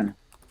here, we win.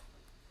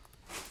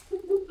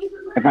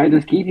 If I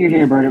just keep you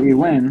here, Burditt, we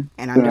win.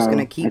 And I'm just So,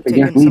 gonna I keep suggest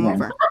taking some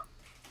leaving. over.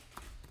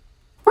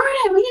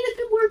 Burditt, we need to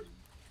do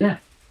more.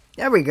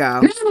 There we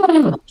go.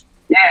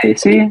 Yeah, you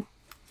see?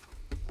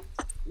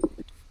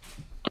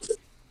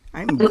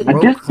 I'm At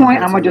broke this point,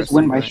 compared I'm to gonna the just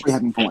win by rest of straight you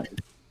having points.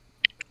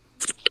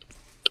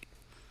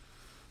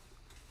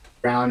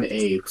 Round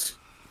 8.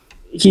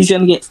 He's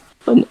gonna get.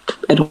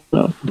 I don't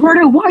know.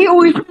 Burditt, why you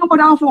always coming up with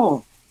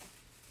alpha?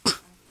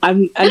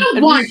 I I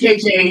don't want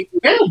JJ.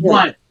 I don't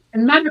want.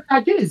 And matter of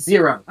fact, get a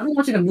 0. I don't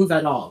want you to move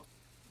at all.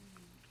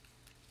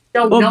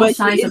 No, Oh, no but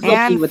signs he of is lucky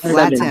And with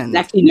flattened. 7.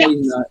 Actually, no,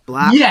 he's not.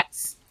 Black.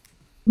 Yes.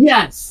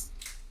 Yes.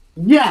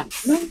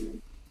 Yes.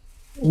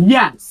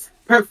 Yes.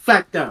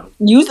 Perfecto.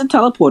 Use the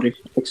teleporter.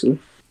 Actually,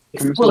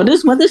 what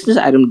does this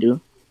item do?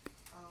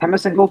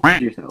 Temisan, go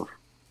fudge yourself.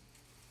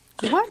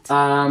 What?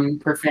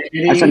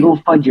 Profanity. I said go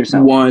fudge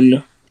yourself.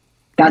 1.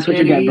 That's what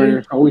you get,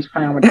 Burditt. Always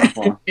playing with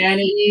alpha.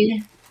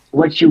 Profanity.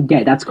 What you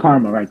get, that's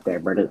karma right there,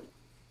 Burditt.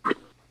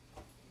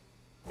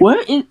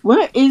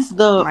 Where is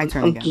the My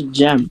turn again.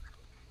 gem?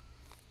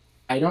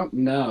 I don't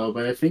know,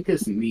 but I think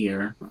it's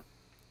near.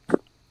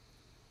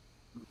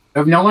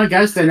 If no one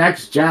gets the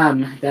next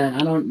gem, then I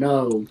don't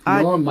know.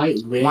 No one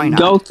might win. why not?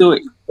 Go through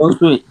it. Go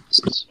through it.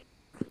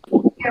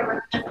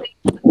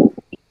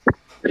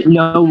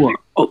 No.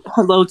 Oh,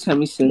 hello,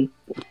 Temisan.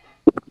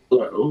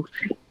 Hello.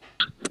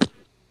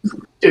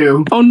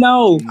 2. Oh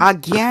no.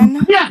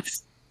 Again?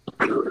 Yes.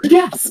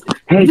 Yes.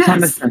 Hey,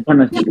 Yes.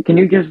 Temisan, can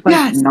you just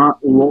Yes. not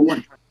roll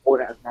and hold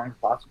it as long as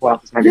possible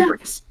after having break?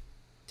 Yes.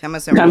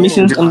 Temisan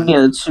Temisan's rolled gonna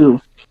one. get a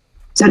 2.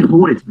 Said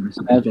hold it,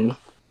 Temisan.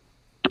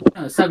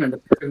 7. 7, the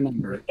perfect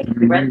number.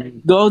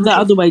 Go the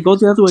other way. Go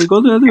the other way.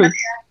 Go the other way.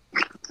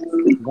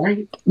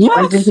 Right?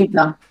 Yes.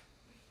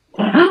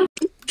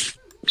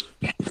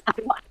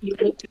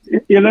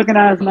 You're looking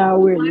at us now,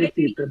 we're your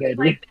people,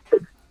 baby.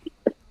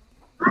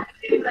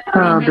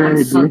 Oh,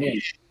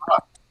 baby.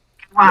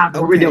 Wow, what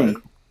are we Okay. doing?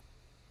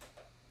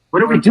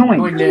 What are we doing?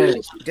 Doing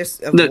this.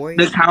 Just The avoid.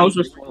 cows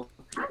are full.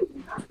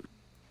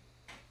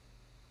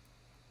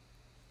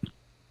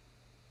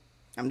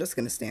 I'm just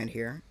gonna stand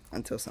here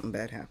until something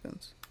bad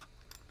happens.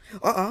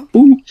 Uh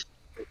Ooh.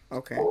 oh.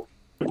 Okay.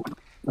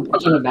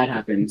 What's when that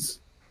happens?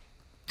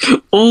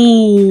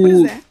 Oh, What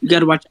is that? you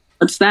gotta watch.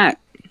 What's that?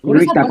 Can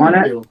we step on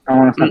it? I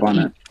want to step on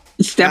it.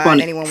 Step on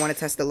it. Anyone want to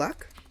test the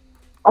luck?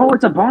 Oh,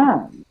 it's a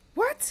bomb.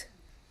 What?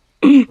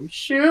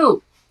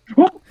 Shoot!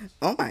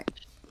 Oh my.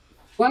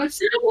 What's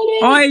happening?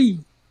 Oi!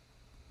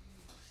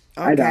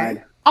 I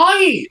died.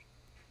 Oi!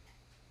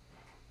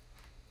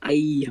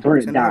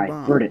 Burditt, another die.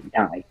 bomb. Burditt,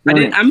 die. I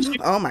didn't, Burditt.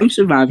 Oh my. I'm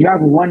surviving. You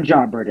have one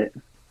job, Burditt.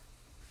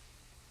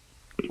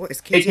 What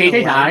is Did KJ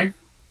KJ alive? die?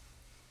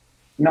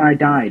 No, I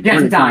died. Yes, he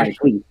Burditt, died. die,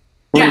 please.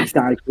 Yes. Burditt,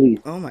 die, please.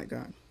 Oh my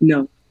god.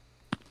 No.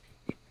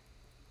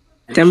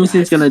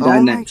 Temisan's gonna die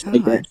Oh my next. God.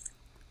 Okay.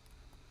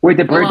 Wait,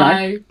 did Burditt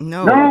die? Alive.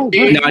 No. No!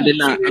 No, I did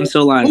not. I'm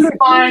still alive. Burditt,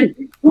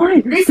 Fine.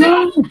 Why?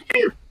 No!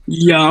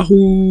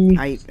 Yahoo!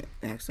 I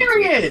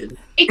Period.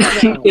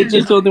 It's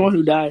just the one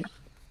who died.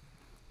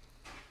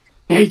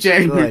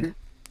 KJ. Good.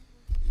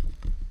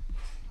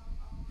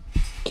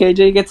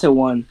 KJ gets a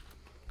 1.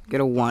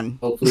 Get a 1.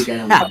 Hopefully get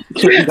him.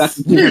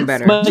 Yes. Even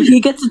better. But he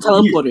gets a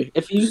teleporter.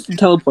 If you use the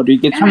teleporter, he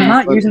gets. I'm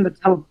not using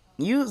the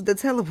Use the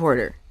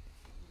teleporter.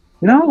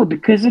 No,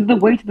 because of the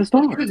way to the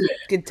store.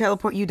 Could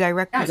teleport you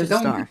directly Yeah, to the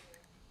don't- star.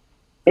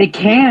 It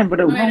can, but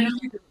it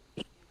won't.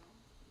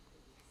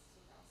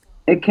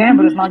 It can,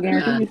 but it's not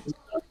guaranteed.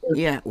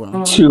 Yeah,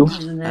 well. 2.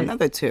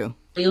 Another 2.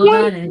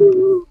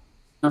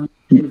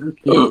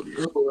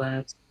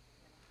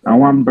 I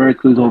want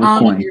Bird to lose all his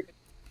coin.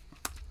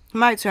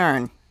 My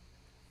turn.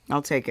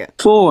 I'll take it.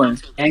 4.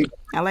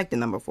 I like the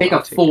number 4. Take I'll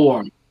a take it.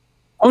 4.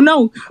 Oh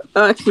no!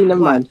 Actually, never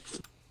mind.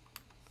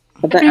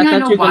 I thought I you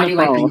know were why gonna you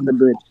like fall being- off the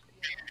bridge.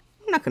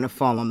 I'm not gonna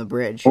fall on the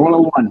bridge. Roll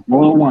a 1,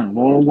 roll a 1,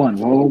 roll a 1,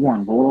 roll a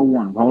 1, roll a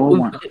 1, roll a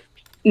 1.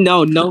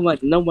 No, no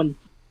one.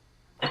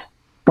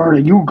 Bird, are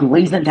you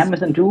glazing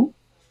Temisan too?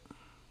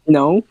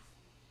 No.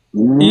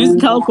 Use the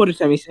teleporter,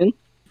 Temisan.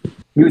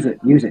 Use it,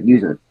 use it,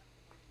 use it.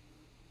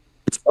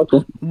 Okay.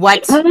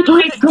 What?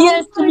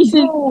 Yes,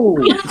 Temisan.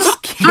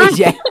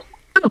 KJ.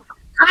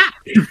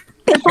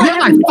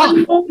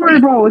 Yeah,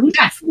 bro.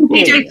 yes,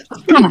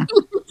 AJ.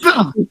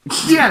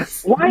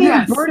 Yes. Why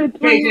yes. is Burditt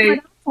playing AJ. with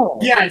Apple?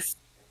 Yes.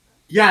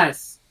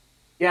 Yes.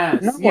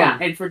 Yes. No. Yeah.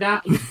 And for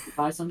that, you should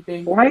buy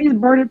something. Why is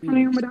Burditt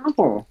playing with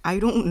Apple? I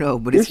don't know,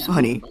 but it's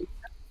funny.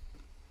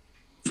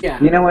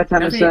 Yeah. You know what,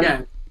 Definitely, Temisan?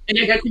 yeah. And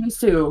you get things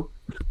too.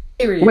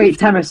 Wait,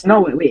 Temis,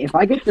 no, wait. If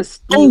I get the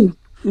steal, Oh,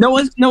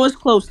 Noah's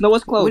close.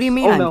 Noah's close. What do you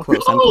mean Oh, I'm no.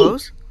 close? I'm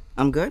close.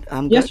 I'm good.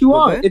 I'm good. Yes, you We're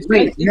are. good? It's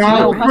wait, it's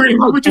No, no, Brady,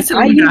 what would you if say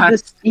I with use that?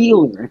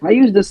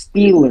 the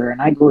stealer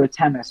and I go to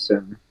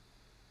Temison,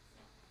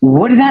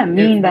 would that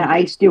mean that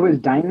I steal his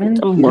diamond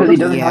Oh, because he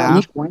doesn't yeah. have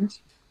much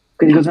points?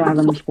 Because he doesn't have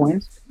that much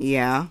points?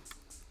 Yeah.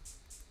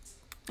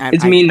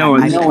 It's me, Noah.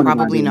 I know what I'm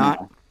probably doing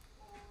not. now.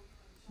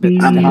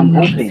 But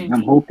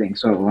I'm hoping,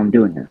 so I'm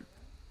doing it.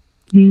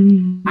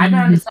 I've been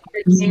on the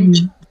soccer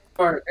team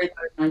for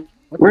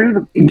Where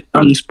did the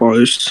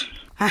Unsparsed.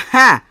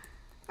 Haha!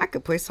 I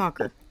could play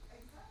soccer.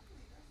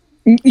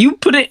 You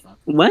put it.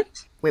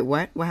 What? Wait,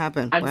 what? What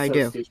happened? I'm What'd so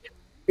I do? stupid.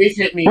 Please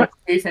hit me. What?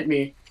 Please hit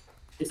me.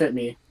 Please hit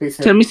me. Please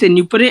hit Tell me,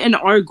 you put it in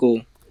our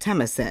goal.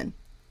 Temisan.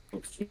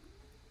 me.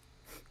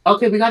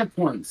 Okay, we got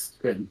points.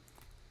 Good.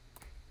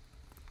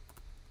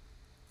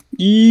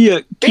 Yeah.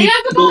 They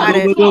have the ball. Got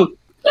it. Go.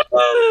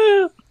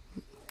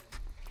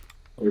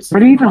 How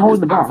do you even hold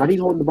the ball? How do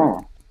you hold the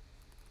ball?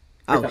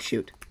 Oh,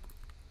 shoot.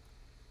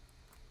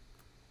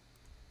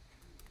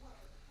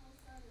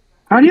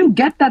 How do you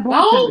get that ball?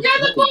 Oh,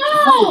 get the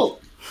ball!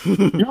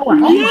 No,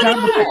 how do you grab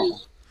the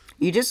ball?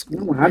 You just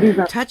No, how do you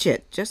grab? touch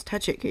it. Just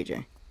touch it,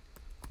 KJ.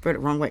 Put it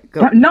wrong way.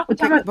 Go. No, Take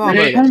Temis. the ball,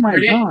 Ready? Burditt. Oh my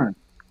Ready? god.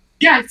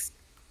 Yes!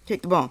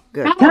 Take the ball.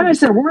 Good. Temis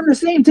said we're on the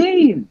same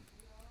team.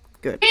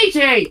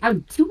 AJ! I'm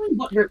doing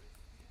what you're.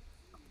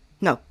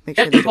 No, make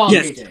sure Get the they ball,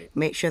 Yes. AJ.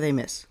 make sure they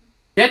miss.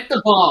 Get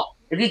the ball.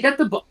 If you get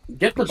the ball,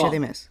 get the Make sure ball. they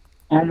miss.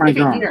 Oh my AJ,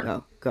 god. here.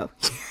 Go. Go.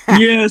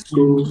 Yes.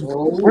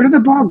 Where did the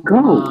ball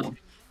go?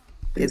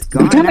 It's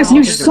gone. Temis, now.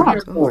 you It's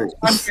suck. over.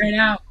 I'm straight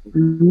out.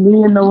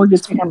 Me and Noah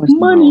get Temis.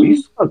 Money.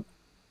 You suck.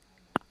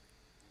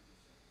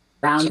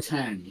 Round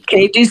 10.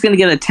 KJ's gonna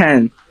get a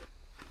 10.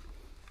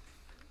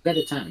 Get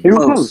a 10. You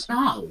were Close. close.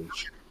 No.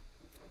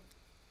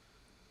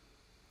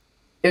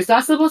 Is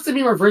that supposed to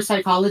be reverse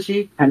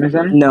psychology?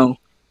 Temison? No.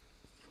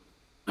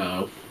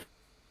 No.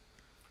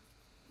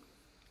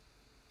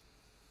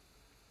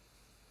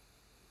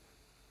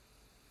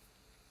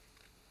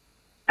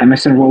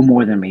 Temison roll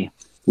more than me.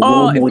 Oh,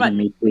 Roll if more I- than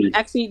me, please.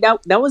 Actually,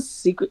 that was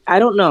secret. I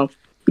don't know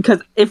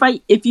because if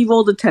you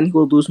rolled a 10, he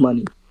will lose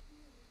money.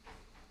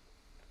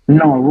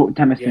 No,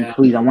 Temison, Yeah.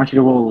 please. I want you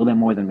to roll a little bit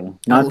more than me.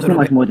 Not too little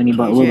much bit. more than me,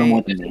 but a little bit KJ.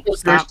 more than me. First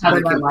Stop time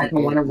in my making life, I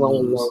people want to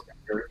roll lose. low.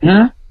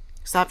 Huh?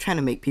 Stop trying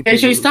to make people.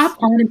 AJ, lose. stop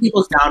planning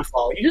people's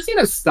downfall. You just need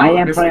to stop. I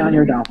am this playing on thing.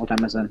 your downfall,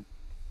 Temison.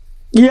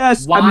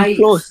 Yes, Why I'm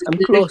close. I'm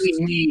close.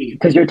 specifically me?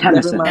 Because you're Never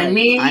Temison. mind. And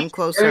me, I'm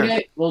closer.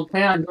 Burditt, will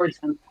play on your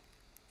team.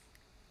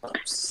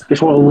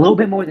 Just roll a little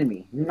bit more than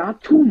me.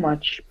 Not too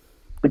much,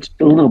 but just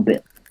a little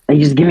bit. Like,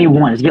 just give me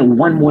one. Just get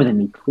one more than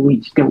me,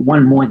 please. Just get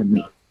one more than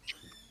me.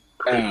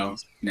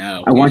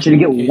 No. I want you to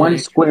get one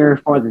square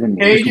farther than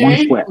me. Just one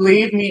AJ, square.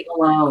 leave me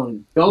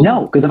alone. Don't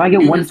No, because if I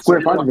get do one this square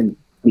to farther than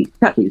me,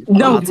 please.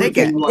 No, I'll take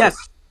it. Yes,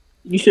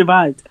 you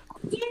survived.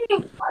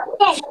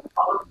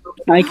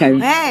 Okay.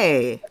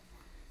 Hey,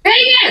 Dang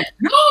it!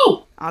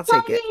 No! I'll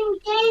take it.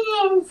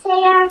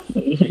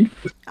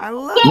 I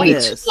love Wait.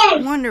 this.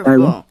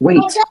 Wonderful.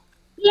 Wait.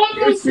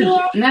 This is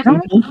No.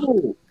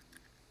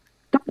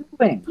 Stop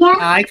moving.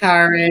 Hi,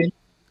 Karen.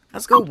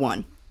 Let's go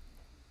one.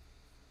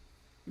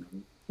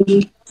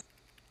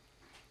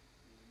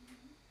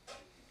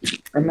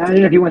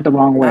 Imagine if you went the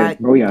wrong way.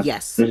 Oh yeah.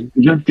 Yes. Just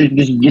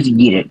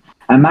eat it.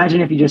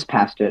 Imagine if you just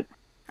passed it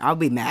I'll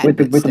be mad. with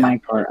the but still.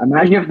 minecart.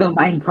 Imagine if the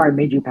minecart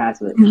made you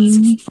pass it.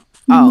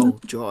 Oh,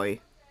 joy.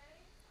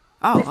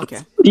 Oh, okay.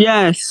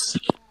 Yes.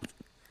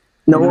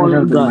 No Imagine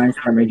one if the got.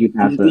 minecart made you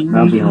pass it.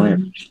 That would be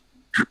hilarious.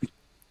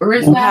 Where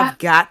is You that? have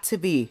got to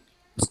be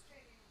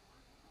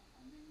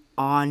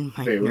on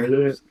my Wait, where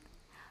nerves. is it?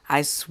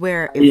 I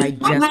swear, if I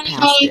just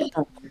passed it,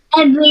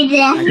 Every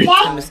day. I think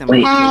Temisan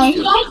might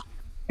be close to it.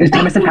 Is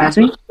Temison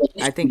passing?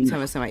 I think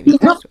Temisan might be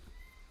close to it.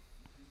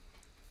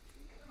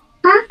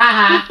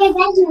 Haha. Okay,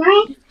 that's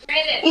mine.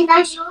 And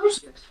that's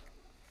yours.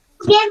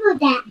 Careful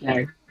that.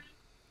 No.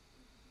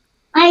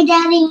 My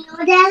daddy,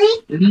 your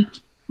daddy.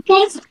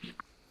 Okay.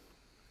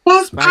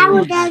 That's Spiral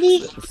our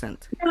daddy,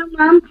 percent. our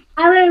mom,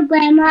 our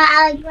grandma,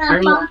 our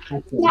grandpa.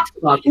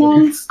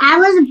 And I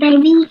was a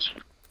baby.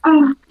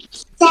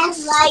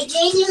 That's like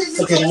Jamie was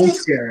a Okay, baby. that's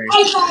scary.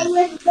 And I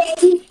was a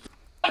baby.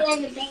 I was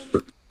a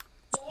baby.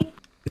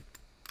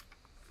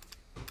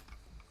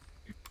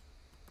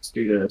 Let's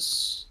do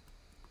this.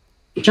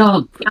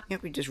 Jump.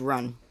 Yep, we just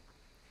run.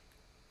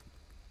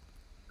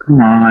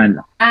 Come on.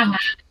 Ah.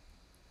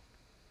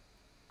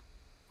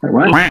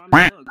 Wait, what?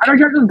 How did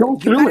you just go You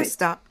through gotta it?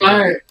 stop.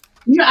 Alright.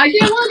 Yeah, I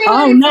can't look at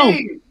Oh, no.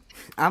 anything.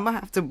 I'm gonna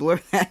have to blur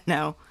that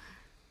now.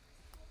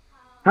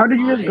 How did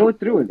you just go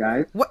through it,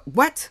 guys? What?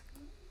 What?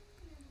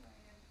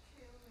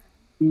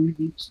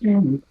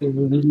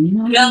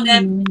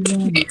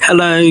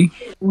 Hello.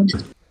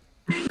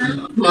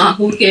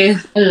 Who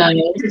cares?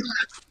 Hello.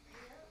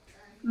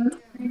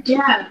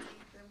 Yeah.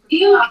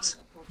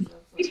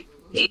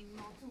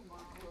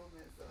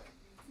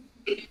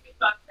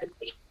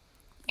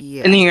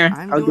 Yeah, In here,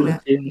 I'm I'll give doing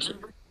it it. to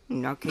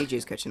you. Now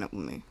KJ's catching up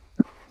with me.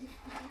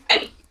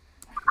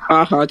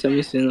 Haha,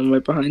 Temisan, I'm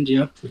right behind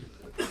you.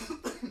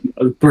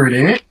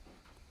 Burditt.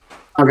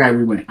 Okay,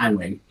 we win. I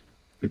win.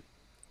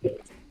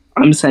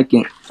 I'm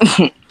second.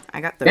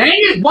 I got Dang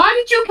third. it! Why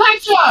did you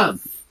catch up?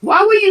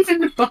 Why were you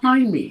even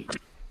behind me?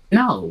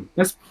 No,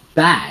 that's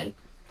bad.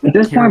 At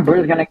this point, Terrible.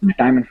 Burditt's gonna get a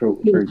diamond for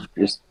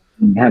just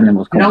having the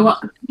most You know coins.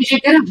 what? You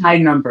should get a high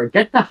number.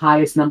 Get the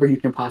highest number you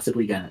can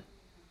possibly get.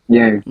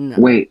 Yeah. No.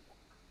 Wait.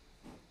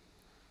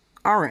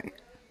 All right.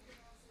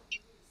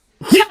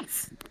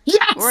 Yes!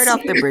 Yes! Right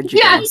off the bridge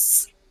again.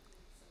 Yes!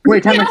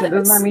 Wait, Temisan, Yes!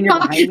 doesn't that mean you're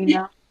behind me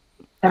now?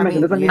 I Temisan,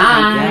 mean, doesn't that mean yeah,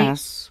 you're I behind me?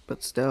 guess,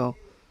 but still.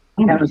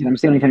 Temisan, I'm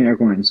stealing 10 of your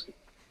coins.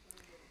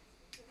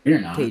 You're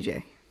not.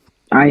 KJ.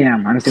 I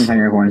am. I'm stealing 10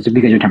 of your coins just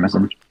because you're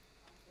Temisan.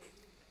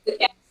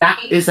 That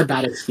is a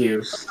bad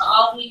excuse.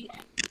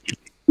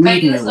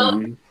 Leave me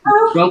alone.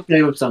 Go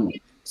play with someone.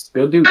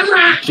 Go do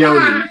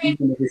Jody.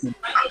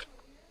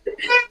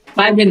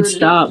 I didn't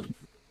stop.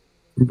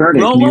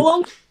 Burditt, Whoa, can whoa, you...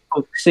 whoa.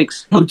 Oh,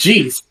 6. Oh,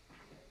 jeez.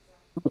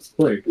 That's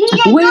clear. Wait,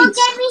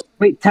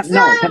 no,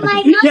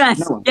 Temisan. Yes,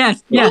 No.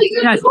 yes, yes,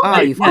 yes. Oh,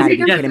 you've got to be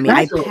yes. kidding me.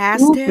 I That's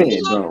passed Stupid,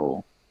 it?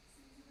 bro.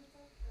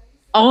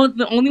 Oh,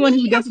 the only one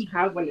who doesn't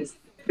have one is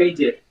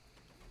KJ.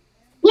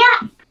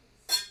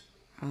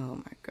 Oh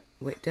my god.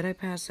 Wait, did I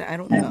pass it? I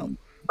don't know.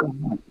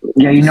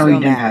 Yeah, you know So you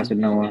didn't mad. pass it,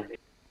 Noah.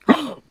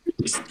 No,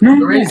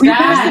 Where is you that?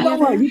 passed it,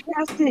 Noah. You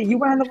passed it. You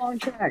went on the wrong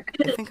track.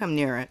 I think I'm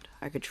near it.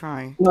 I could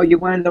try. No, you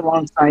went on the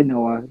wrong side,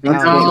 Noah. Don't No,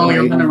 say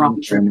you're you on the went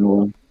wrong track.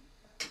 Noah.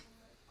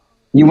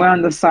 You went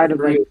on the side of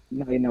like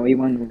no, you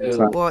went on the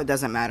side. Well, it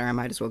doesn't matter. I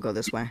might as well go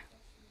this way.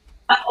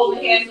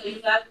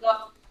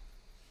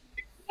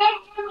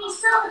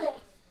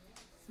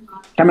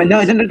 Come on, no,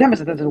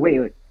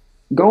 wait.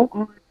 Go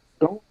on,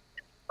 go.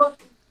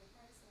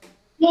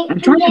 I'm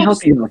trying to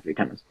help you out,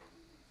 Thomas.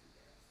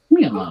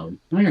 Leave me alone.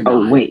 No, you're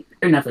Oh not. wait,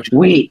 You're never.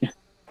 wait.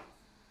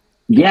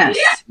 Yes,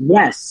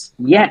 yes,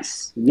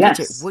 yes, KJ,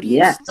 yes, what are you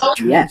yes,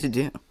 trying yes. to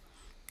do?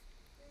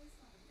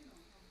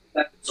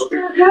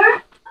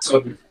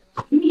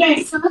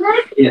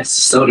 Yes,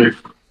 soda.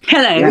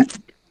 Hello. Yeah.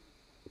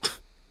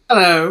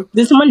 Hello.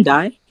 Did someone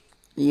die?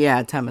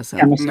 Yeah, Temisan.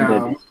 Thomas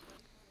No. did,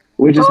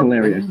 which is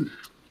hilarious.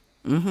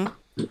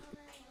 Mm-hmm.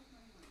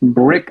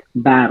 Brick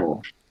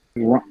battle.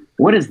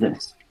 What is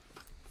this?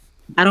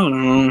 I don't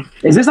know.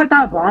 Is this like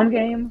that bomb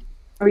game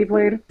that we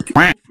played?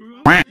 I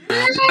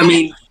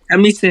mean,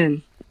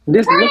 Temisan.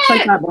 This looks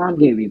like that bomb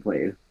game we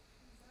played.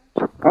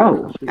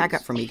 Oh, Back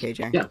up for me,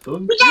 KJ. Yeah.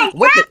 Boom.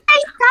 What the?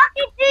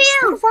 talking to Is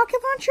you. that a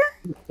rocket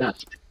launcher? Yeah.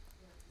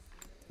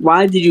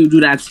 Why did you do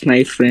that to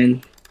my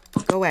friend?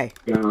 Go away.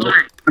 Go.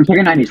 I'm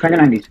checking 90s, checking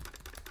 90s.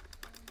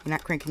 You're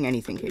not cranking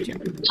anything,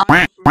 KJ.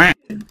 I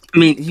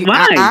mean, You,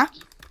 why?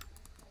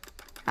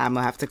 I'm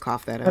gonna have to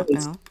cough that out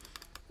now.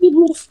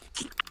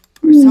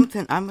 Or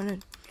something. I'm gonna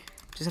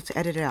just have to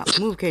edit it out.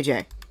 Move,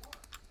 KJ.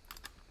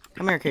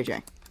 Come here,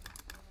 KJ.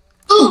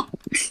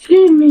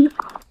 Excuse me.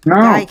 No.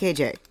 Die,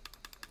 KJ.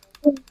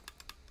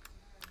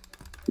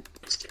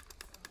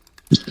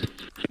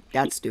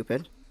 That's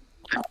stupid.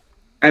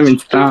 I mean,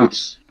 stop.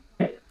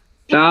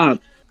 Stop.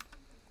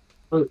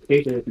 Oh,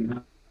 KJ doesn't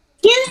have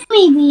Excuse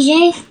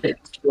me, BJ. it.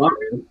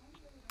 Sorry.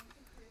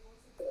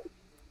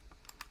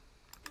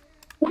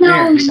 No.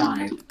 There, he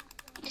died.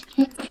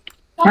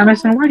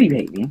 Thomas, why do you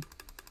hate me?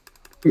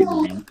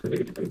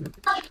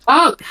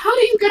 Oh, how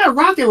do you get a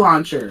rocket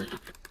launcher?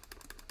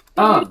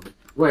 Oh,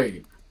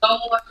 wait.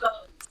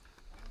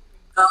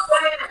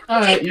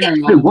 Alright, you're Wait,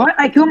 not. what?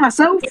 I killed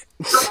myself?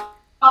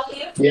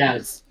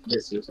 Yes.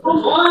 Yes, yes.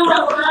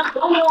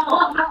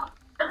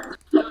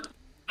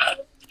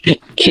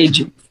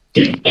 KJ.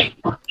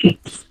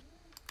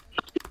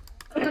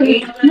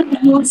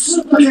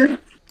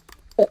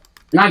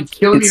 And I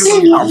killed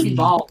you with a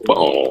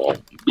ball.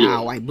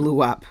 Ow, I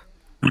blew up.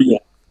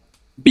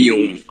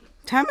 Boom.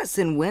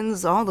 Temisan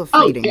wins all the Oh,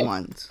 fighting yeah.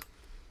 ones.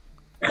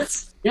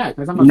 Yeah,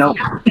 because I'm a No.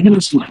 fighter.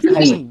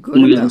 I'm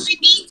good at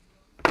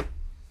them.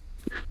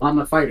 I'm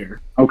a fighter.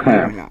 No, Okay.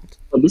 you're not.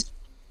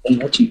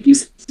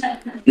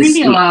 Leave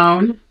me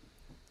alone.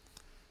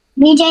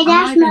 BJ,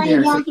 that's I'm not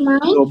even mine. That's mine.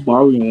 You're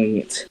borrowing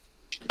it.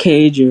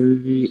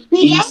 KJ.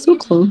 You're so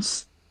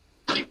close.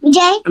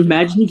 BJ,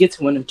 Imagine he gets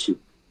 1 or 2.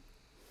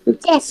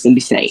 yes. And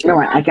be safe. No,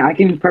 I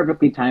can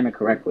perfectly time it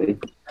correctly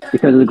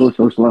because it goes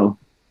so slow.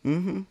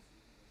 Mm-hmm.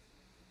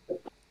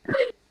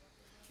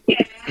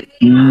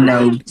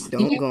 No.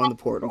 Don't go in the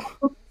portal.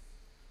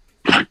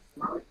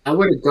 I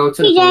wouldn't go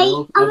to the BJ,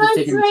 portal. I I was want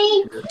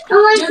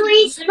taking.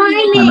 three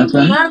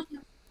Spider-Man.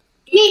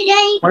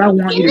 BJ, What I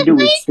want you to do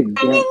is to get...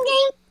 Spider-Man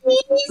game,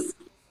 please.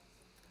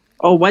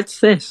 Oh, what's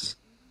this?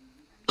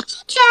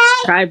 BJ,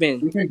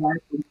 Skyben. We can buy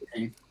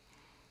something.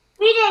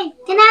 BJ,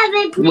 can I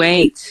have it, please?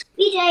 Wait.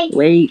 BJ,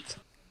 Wait.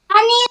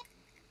 I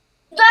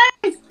need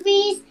birds,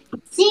 please.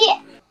 See,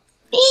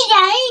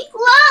 BJ,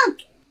 look.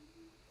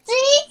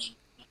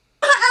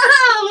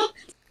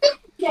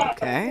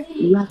 Okay.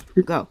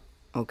 Go.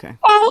 Okay.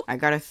 I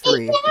got a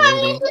 3.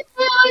 Really?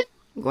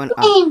 I'm going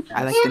up.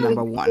 I like the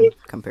number 1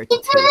 compared to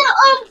 2.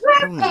 I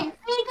don't know.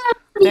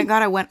 Thank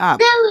God I went up.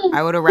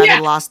 I would have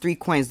rather lost 3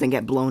 coins than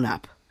get blown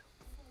up.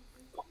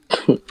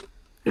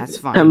 That's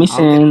fine.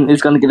 Temisan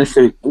is gonna get a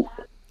 3.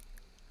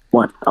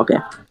 1. Okay.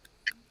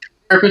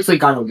 Purposely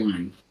got a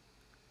 1.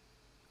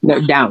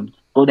 No, down.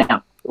 Go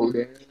down.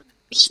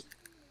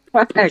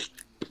 Press X.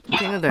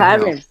 King of the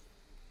Hill.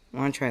 I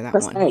want to try that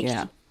Press one. X.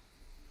 Yeah.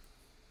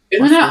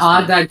 Isn't it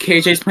odd that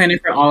KJ's planning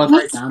for all of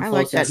our downfalls? I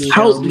like that he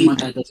show. doesn't want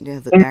that to- Yeah,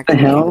 the King of actual the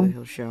King Hill? of the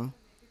Hill show.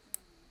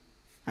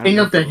 I don't King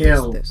know of the if I'll list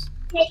Hill. this.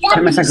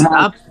 Temisan, come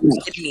on. Stop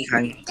hitting me,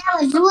 honey.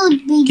 That was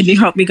rude. Can you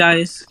help me,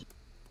 guys?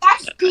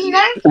 That's Peter.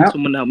 Yep.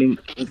 Someone help me.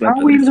 How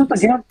are we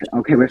supposed to get up there?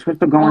 Okay, we're supposed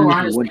to go Oh,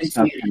 on this wood honestly,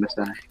 stuff, see.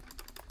 Temisan.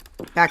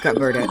 Back up,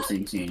 Burditt.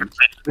 Same team.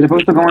 We're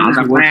supposed to go on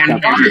this wood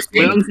stuff. On the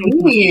same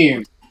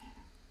team.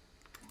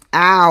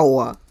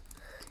 Ow!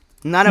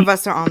 None of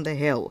us are on the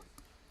hill.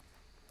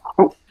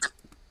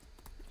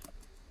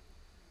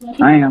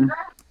 I am.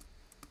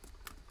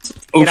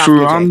 Oh, Get off,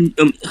 sure.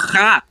 KJ.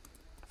 Ha!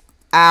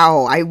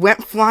 Ow! I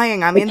went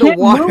flying. I'm in the can't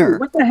water. move.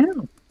 What the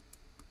hell?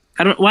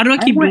 Why do I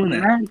keep doing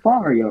that? Ran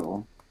far,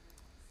 yo.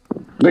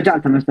 Good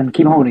job, Temisan.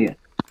 Keep holding it.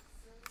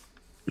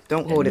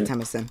 Don't hold it,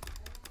 Temisan.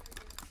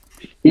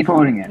 Keep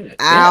holding it.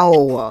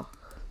 Ow!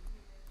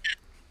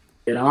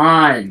 Get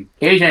on.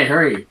 KJ,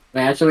 hurry.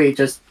 Wait, actually,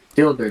 just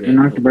steal You Burditt.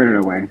 knocked the bird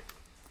away.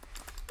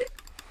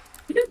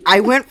 I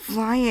went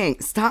flying.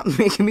 Stop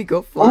making me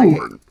go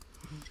flying.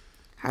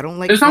 I don't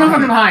like There's someone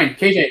coming flying.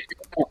 behind. KJ.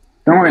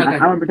 Don't worry, Okay. I'm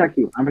gonna protect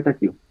you. I'm gonna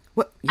protect you.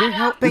 What? You're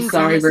helping, I'm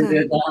sorry, Temisan.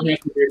 Burditt. Don't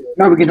make me do it.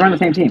 No, because we're on the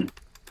same team.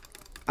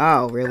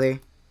 Oh, really?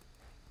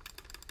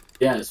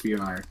 Yes, we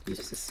are.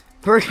 Jesus.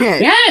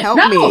 Burditt, Yes, help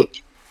no! me.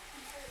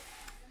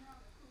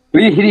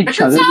 We hit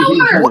each other. We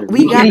hit each other.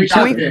 We got hit each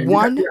other.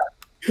 0.1.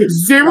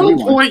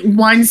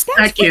 0.1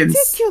 That's seconds.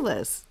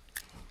 ridiculous.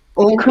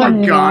 Oh my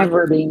Could god.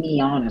 never be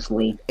me,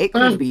 honestly. It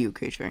could be you,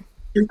 KJ.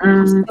 It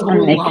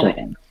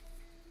couldn't.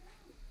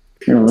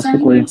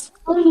 Realistically.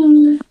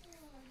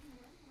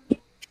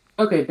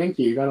 Okay, thank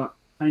you. You got a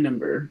high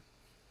number.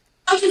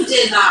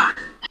 I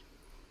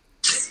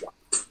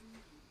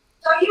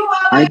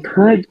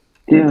could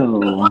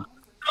do.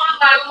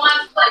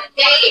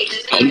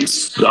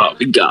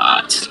 Sorry,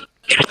 God.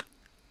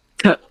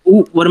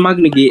 Ooh, what am I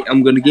gonna get?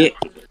 I'm gonna get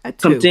A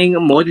 2. something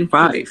more than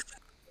 5.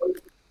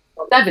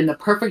 7, the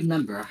perfect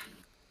number.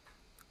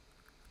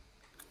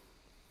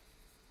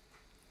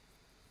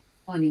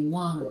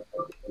 21.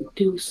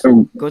 2.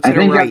 So Go to I the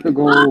think you right. have to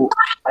go.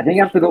 I think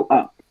you have to go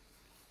up.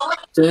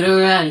 To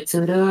the right,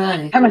 to the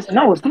right. Temisan,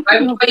 no, stop.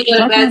 Everybody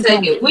get a bad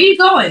ticket. Where you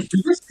going?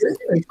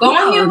 Go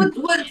on here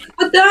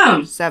with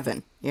them.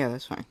 7. Yeah,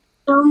 that's fine.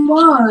 All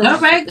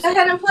right, go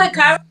ahead and play.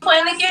 Kyra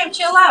playing the game.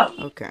 Chill out.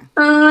 Okay.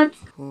 4,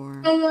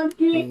 want to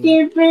do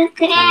different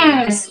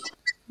cars.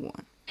 1.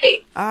 Yeah.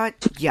 I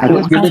just I give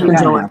want it to to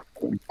try.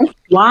 you.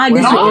 Why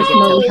Where's did the you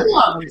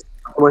ticket?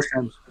 Worst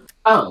time.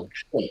 Oh,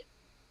 wait.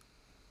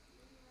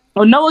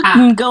 Oh, Noah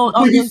can go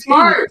on you your team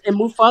smart. and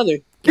move farther.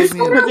 Give me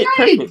Perfect,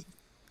 perfect.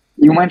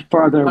 You went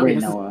farther away, Okay,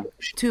 this is- Noah.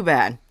 Too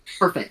bad.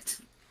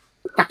 Perfect.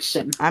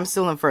 Perfection. I'm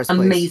still in first place.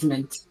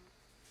 Amazement.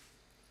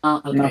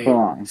 Okay. Not for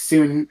long.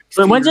 Soon.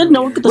 But when did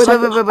Noah get the Wait,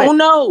 second? wait. Oh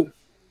no!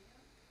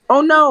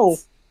 Oh no!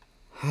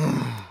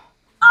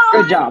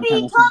 Good job,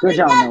 Temisan. Good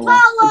job, Noah. Good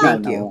job,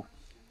 Thank you. Noah.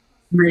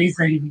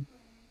 Amazing.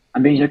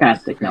 I'm being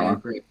sarcastic, Noah.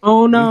 Great.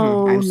 Oh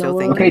no! I'm still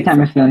Noah. thinking. Okay,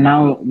 Temisan.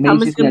 Now,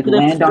 basically, like, gonna put a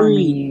land on 3.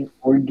 me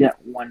or get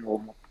one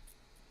more.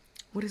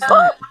 What is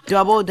that?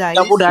 Double dice.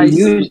 Double dice.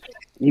 You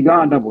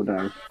got a double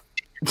dice.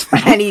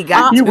 And he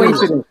got You 2.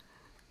 wasted it.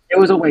 It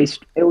was a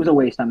waste. It was a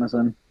waste,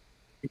 Temisan.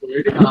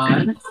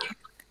 God.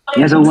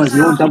 Yes, it was.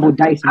 You rolled double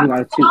dice and you got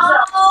a 2.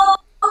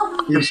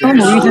 For some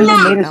reason,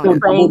 they made it so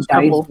double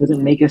dice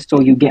doesn't make it so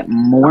you get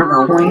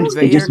more points.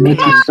 It just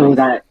makes it so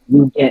that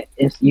you get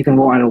if you can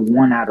roll out of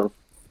 1 out of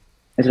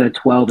instead of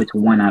 12, it's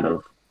 1 out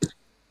of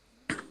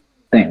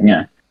thing.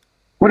 Yeah.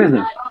 What is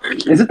it?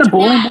 Is it the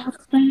bowling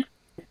box thing?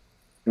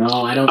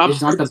 No, I don't.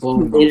 It's not the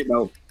bowling ball.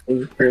 No.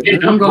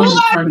 I'm going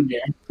to turn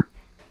there.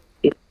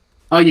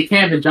 Oh, you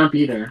can't even jump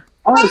either.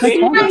 Oh, it's like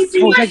Fall Guys.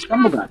 Oh, it's like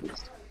Stumble Guys.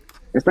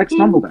 It's like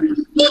Stumble Guys.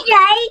 DJ,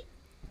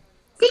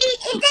 see,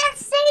 it doesn't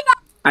say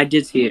that. I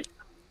did see it.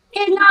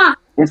 It's not.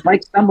 It's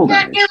like Stumble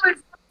Guys.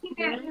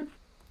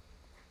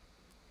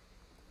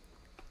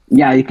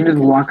 Yeah, you can just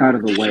walk out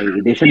of the way.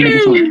 They should make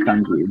it so it's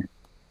stuns you.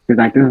 Because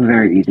like this is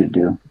very easy to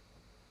do.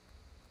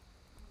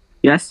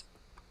 Yes.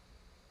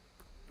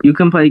 You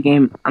can play a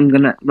game. I'm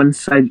gonna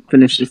once I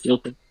finish this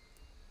open.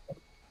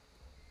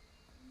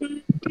 Yeah,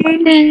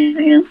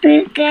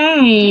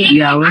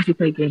 I want to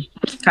play a game.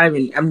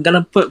 Kyron, I'm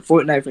gonna put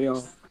Fortnite for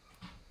y'all.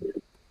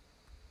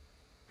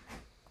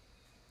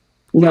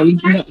 No, you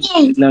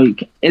can't. No, you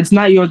can't. It's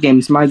not your game.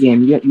 It's my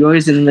game.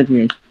 Yours is in the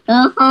living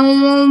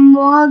room.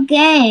 More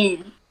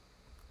game.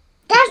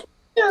 That's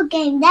your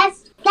game.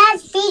 That's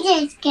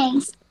DJ's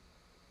game.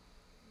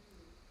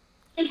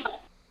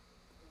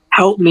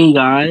 Help me,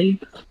 guys.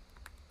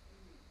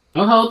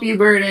 I'll help you,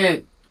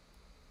 Burditt.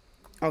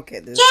 Okay,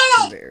 this is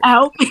conveyor.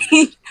 Help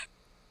me.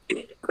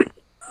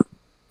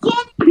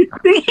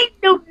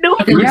 No.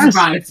 Okay, we're Yes.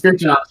 surprised. Good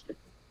job.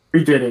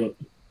 We did it.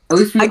 At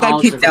least we I got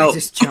all kicked survived. I out.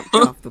 just jumped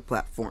off the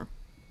platform.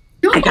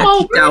 No, I got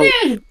kicked out.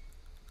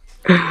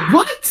 Burditt!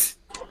 What?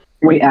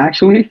 Wait,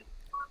 actually?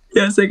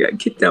 Yes, I got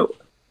kicked out.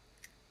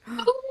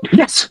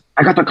 Yes!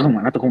 I got the coin.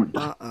 I got the coin.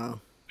 Uh-oh.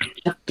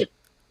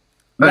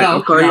 Alright,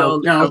 I'll call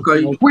you. I'll call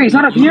you. Wait, it's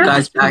not up here?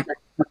 Guys back.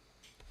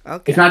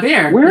 Okay. It's not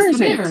there. Where It's is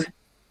not it? there.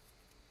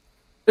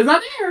 It's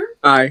not there.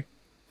 Bye.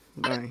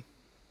 Bye.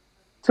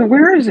 So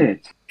where is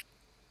it?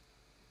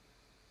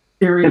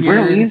 Did Burditt leave?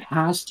 Period.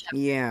 Hashtag.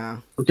 Yeah.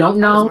 Don't It's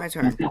know. my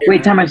turn.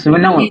 Wait,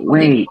 Temisan. No,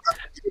 wait.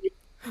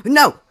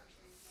 No!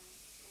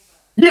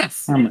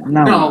 Yes. No.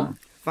 No.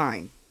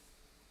 Fine.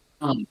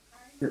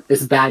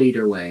 It's bad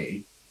either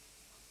way.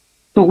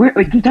 So where?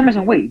 Wait,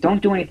 Temisan, wait.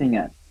 Don't do anything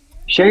yet.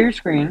 Share your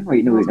screen.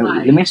 Wait, no.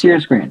 Why? Let me see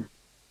your screen.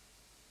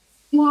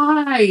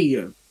 Why?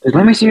 Just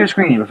let me see your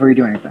screen before you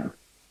do anything.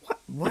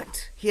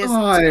 What? He has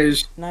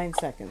Gosh. 9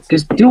 seconds.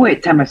 Just do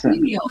it, Temisan.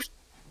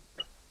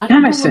 I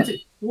don't know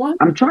Temisan. what?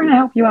 I'm trying to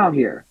help you out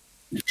here.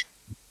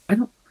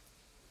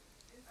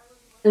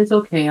 It's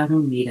okay. I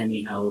don't need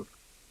any help.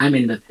 I'm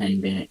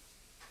independent.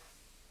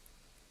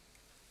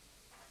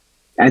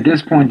 At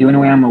this point, the only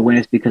way I'm gonna win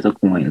is because of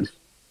coins.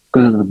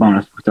 Because of the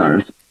bonus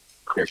stars.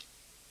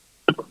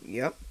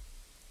 Yep.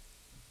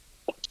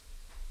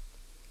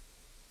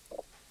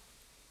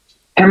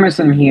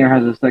 Emerson here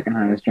has the second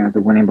highest chance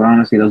of winning, but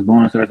honestly, those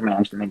bonus stars may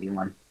actually make you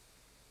win.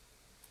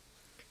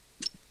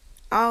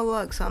 Oh,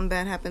 look. Something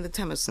bad happened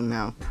to Temisan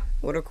now.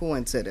 What a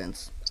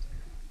coincidence.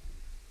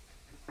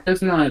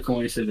 It's not a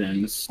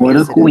coincidence. What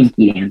Yes, a it is.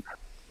 coinky dink.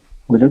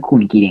 What a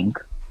coinky dink.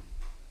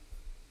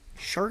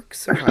 Shark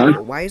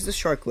survival. Why does the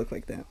shark look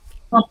like that?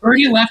 Oh,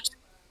 Burditt left.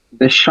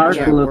 The shark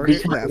Yeah, will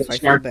Burditt left. I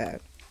feel bad.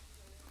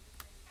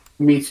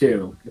 Me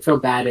too. I feel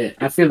bad.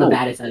 I feel the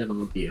baddest out of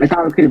all of you. I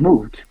thought we could have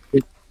moved.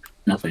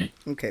 Nothing.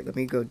 Okay, let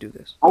me go do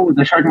this. Oh,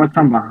 the shark must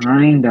come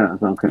behind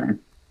us. Okay.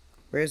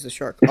 Where's the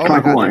shark? It's Oh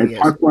my god, parkour. there he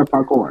It's is.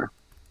 parkour.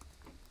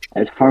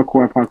 It's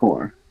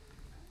parkour.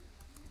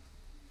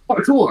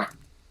 Parkour.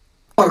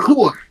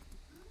 Parkour.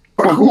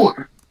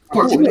 Parkour.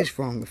 What is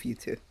wrong with you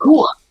two?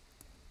 Parkour.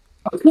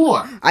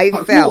 I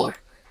fell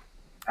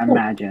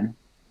Imagine.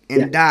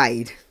 and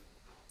died.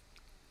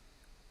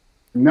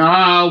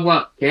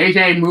 No.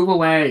 KJ, move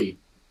away.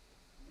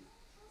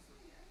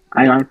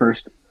 I got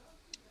first.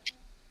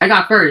 I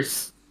got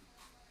first.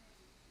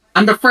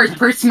 I'm the first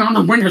person on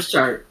the winner's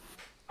chart.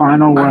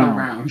 Final Final round.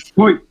 round.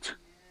 Wait.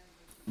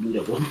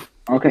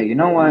 Okay, you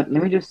know what?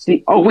 Let me just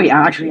see. Oh, wait,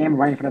 I actually am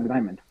right in front of the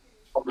diamond.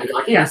 Oh my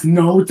god, he has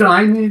no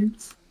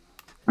diamonds.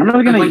 I'm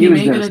not gonna But you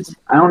use make this. it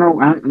I don't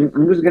know.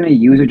 I'm just gonna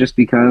use it just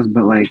because,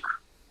 but like,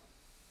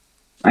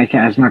 I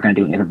can't. It's not gonna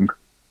do anything.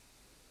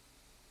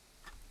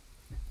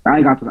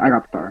 I got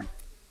the star.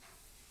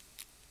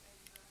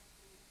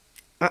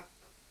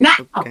 No.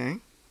 Okay.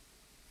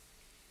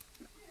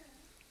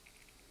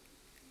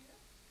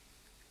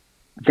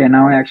 Okay,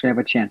 now I actually have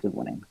a chance of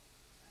winning.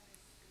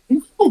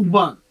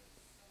 No.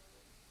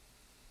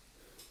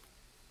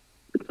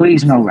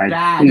 Please no red.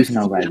 Bad. Please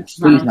no red.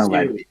 Please no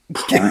red.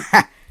 Damn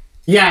it.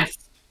 Yes.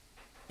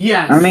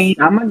 Yes. I mean,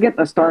 I'm gonna get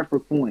the star for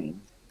coins.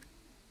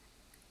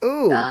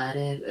 Ooh. Got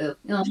it.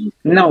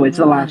 No, it's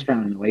the last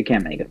round. We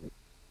can't make it.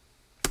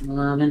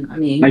 11. I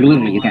mean, Like,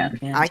 literally, you can.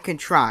 I can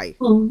try.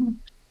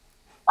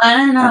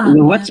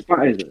 What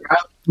spot is it?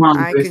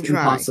 I can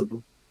try.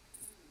 Impossible.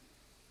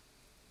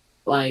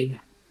 Like,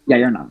 Yeah,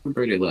 you're not. I'm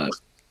pretty low.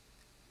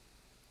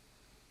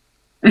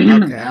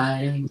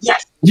 Okay.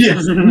 Yes.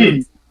 Yes.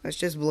 Yes. Let's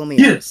just blow me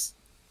up. Yes.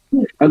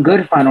 A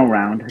good final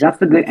round. That's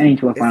the good ending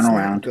to a It's final not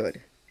round.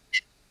 good.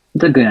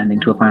 It's a good ending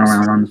to a final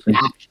round, honestly.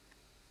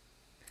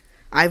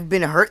 I've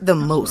been hurt the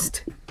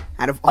most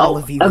out of all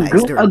of you guys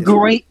during A this.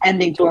 great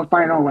ending to a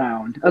final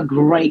round. A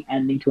great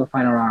ending to a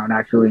final round,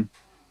 actually.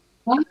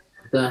 What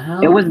the hell?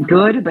 It was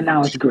good, but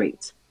now it's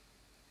great.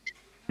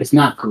 It's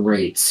not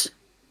great.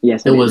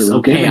 Yes, It was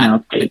okay. good, but now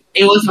it's great.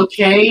 It was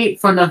okay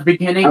from the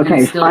beginning. Okay,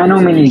 and still final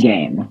isn't. mini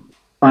game.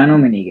 Final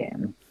mini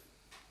game.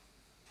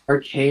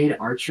 Arcade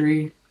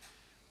archery.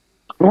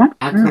 What?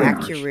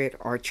 Accurate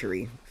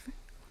archery.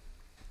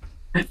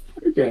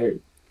 Okay.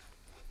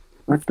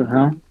 What the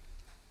hell?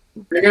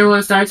 You're gonna want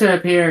to start to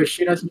appear.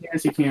 Shoot as many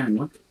as you can.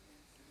 What?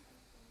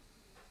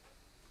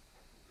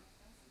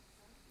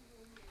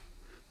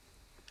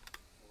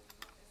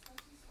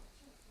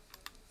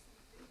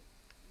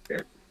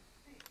 Okay.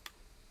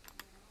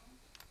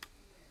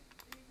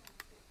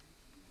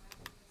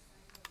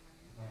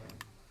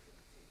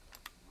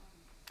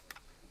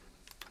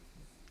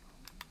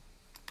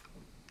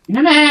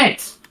 Damn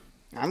it!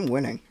 I'm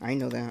winning. I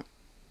know that.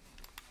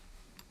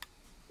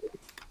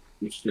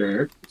 You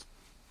sure?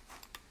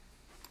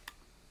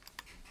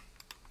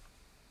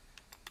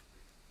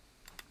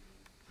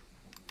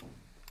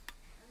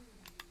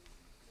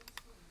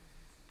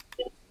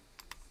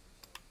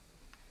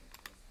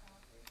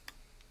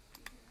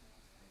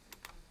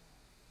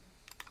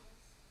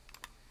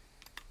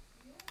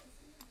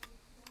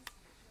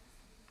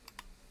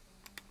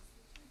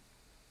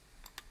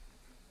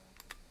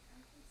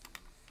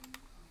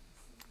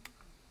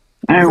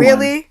 I won.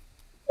 Really?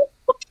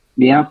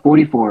 Yeah,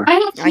 44.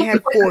 I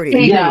had 40.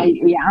 Yeah,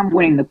 I'm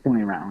winning the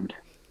coin round.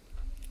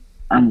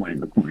 I'm winning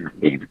the coin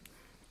round game.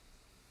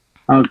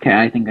 Okay,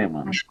 I think I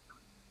won.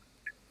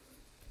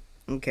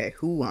 Okay,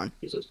 who won?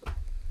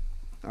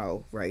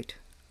 Oh, right.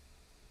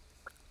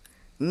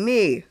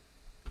 Me.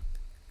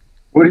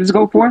 What did this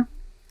go for?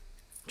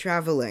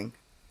 Traveling.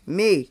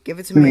 Me. Give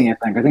it to Me, me. I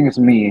think. I think it's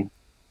me.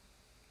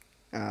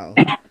 Oh.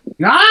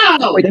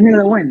 No! Wait, that means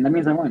I win. That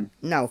means I won.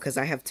 No, because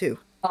I have 2.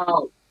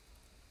 Oh.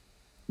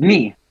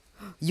 Me.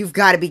 You've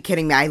got to be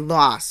kidding me. I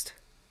lost.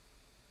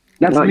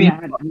 That's What? me. I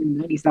had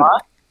 97.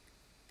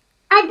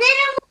 I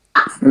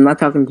didn't. I'm not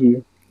talking to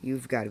you.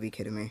 You've got to be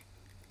kidding me.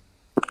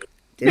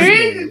 This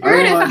game.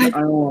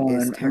 I won.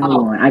 It's I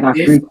terrible. won. I got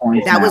 3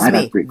 points. That now. was I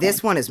got me. 3 This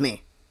points. one is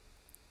me.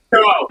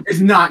 No, it's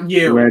not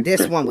you. Red This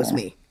crystal. one was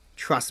me.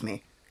 Trust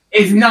me.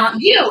 It's not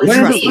you. What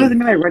Trust does it me. mean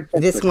by red crystal?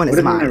 This one is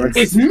What does it mean by mine. red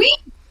It's me.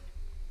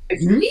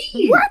 It's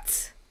me.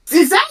 What?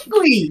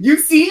 Exactly. You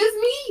see,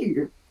 it's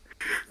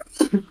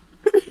me.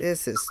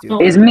 This is crystal?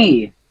 stupid. It's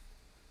me.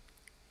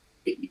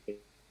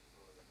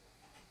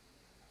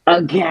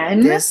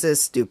 Again? This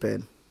is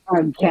stupid.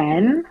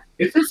 Again?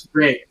 This is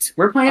great.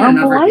 We're playing I'm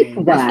another like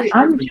game. that. Let's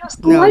play, I'm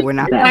just No, like we're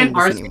not that. playing this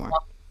Arsenal. anymore.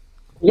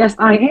 Yes,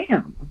 I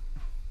am.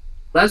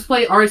 Let's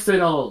play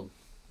Arsenal.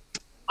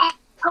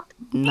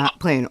 Not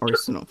playing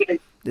Arsenal.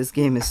 This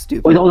game is With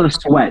stupid. all those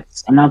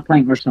sweats. I'm not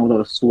playing Arsenal with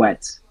those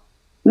sweats.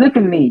 Look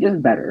at me,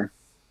 just better.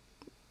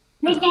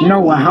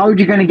 Noah, how are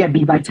you gonna get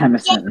beat by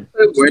Temisan?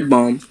 Red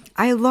bomb.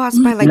 I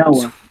lost by like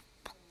Noah.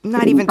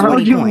 not even How 20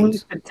 would you points.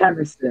 lose to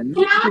Temisan?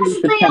 How would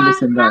you lose to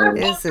Temisan, though?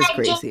 This is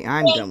crazy.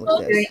 I'm done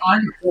with this.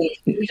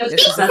 This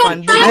This is a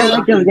fun I video,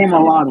 like this game a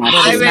lot, but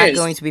actually. it's not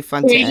going to be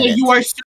fun to edit. You are so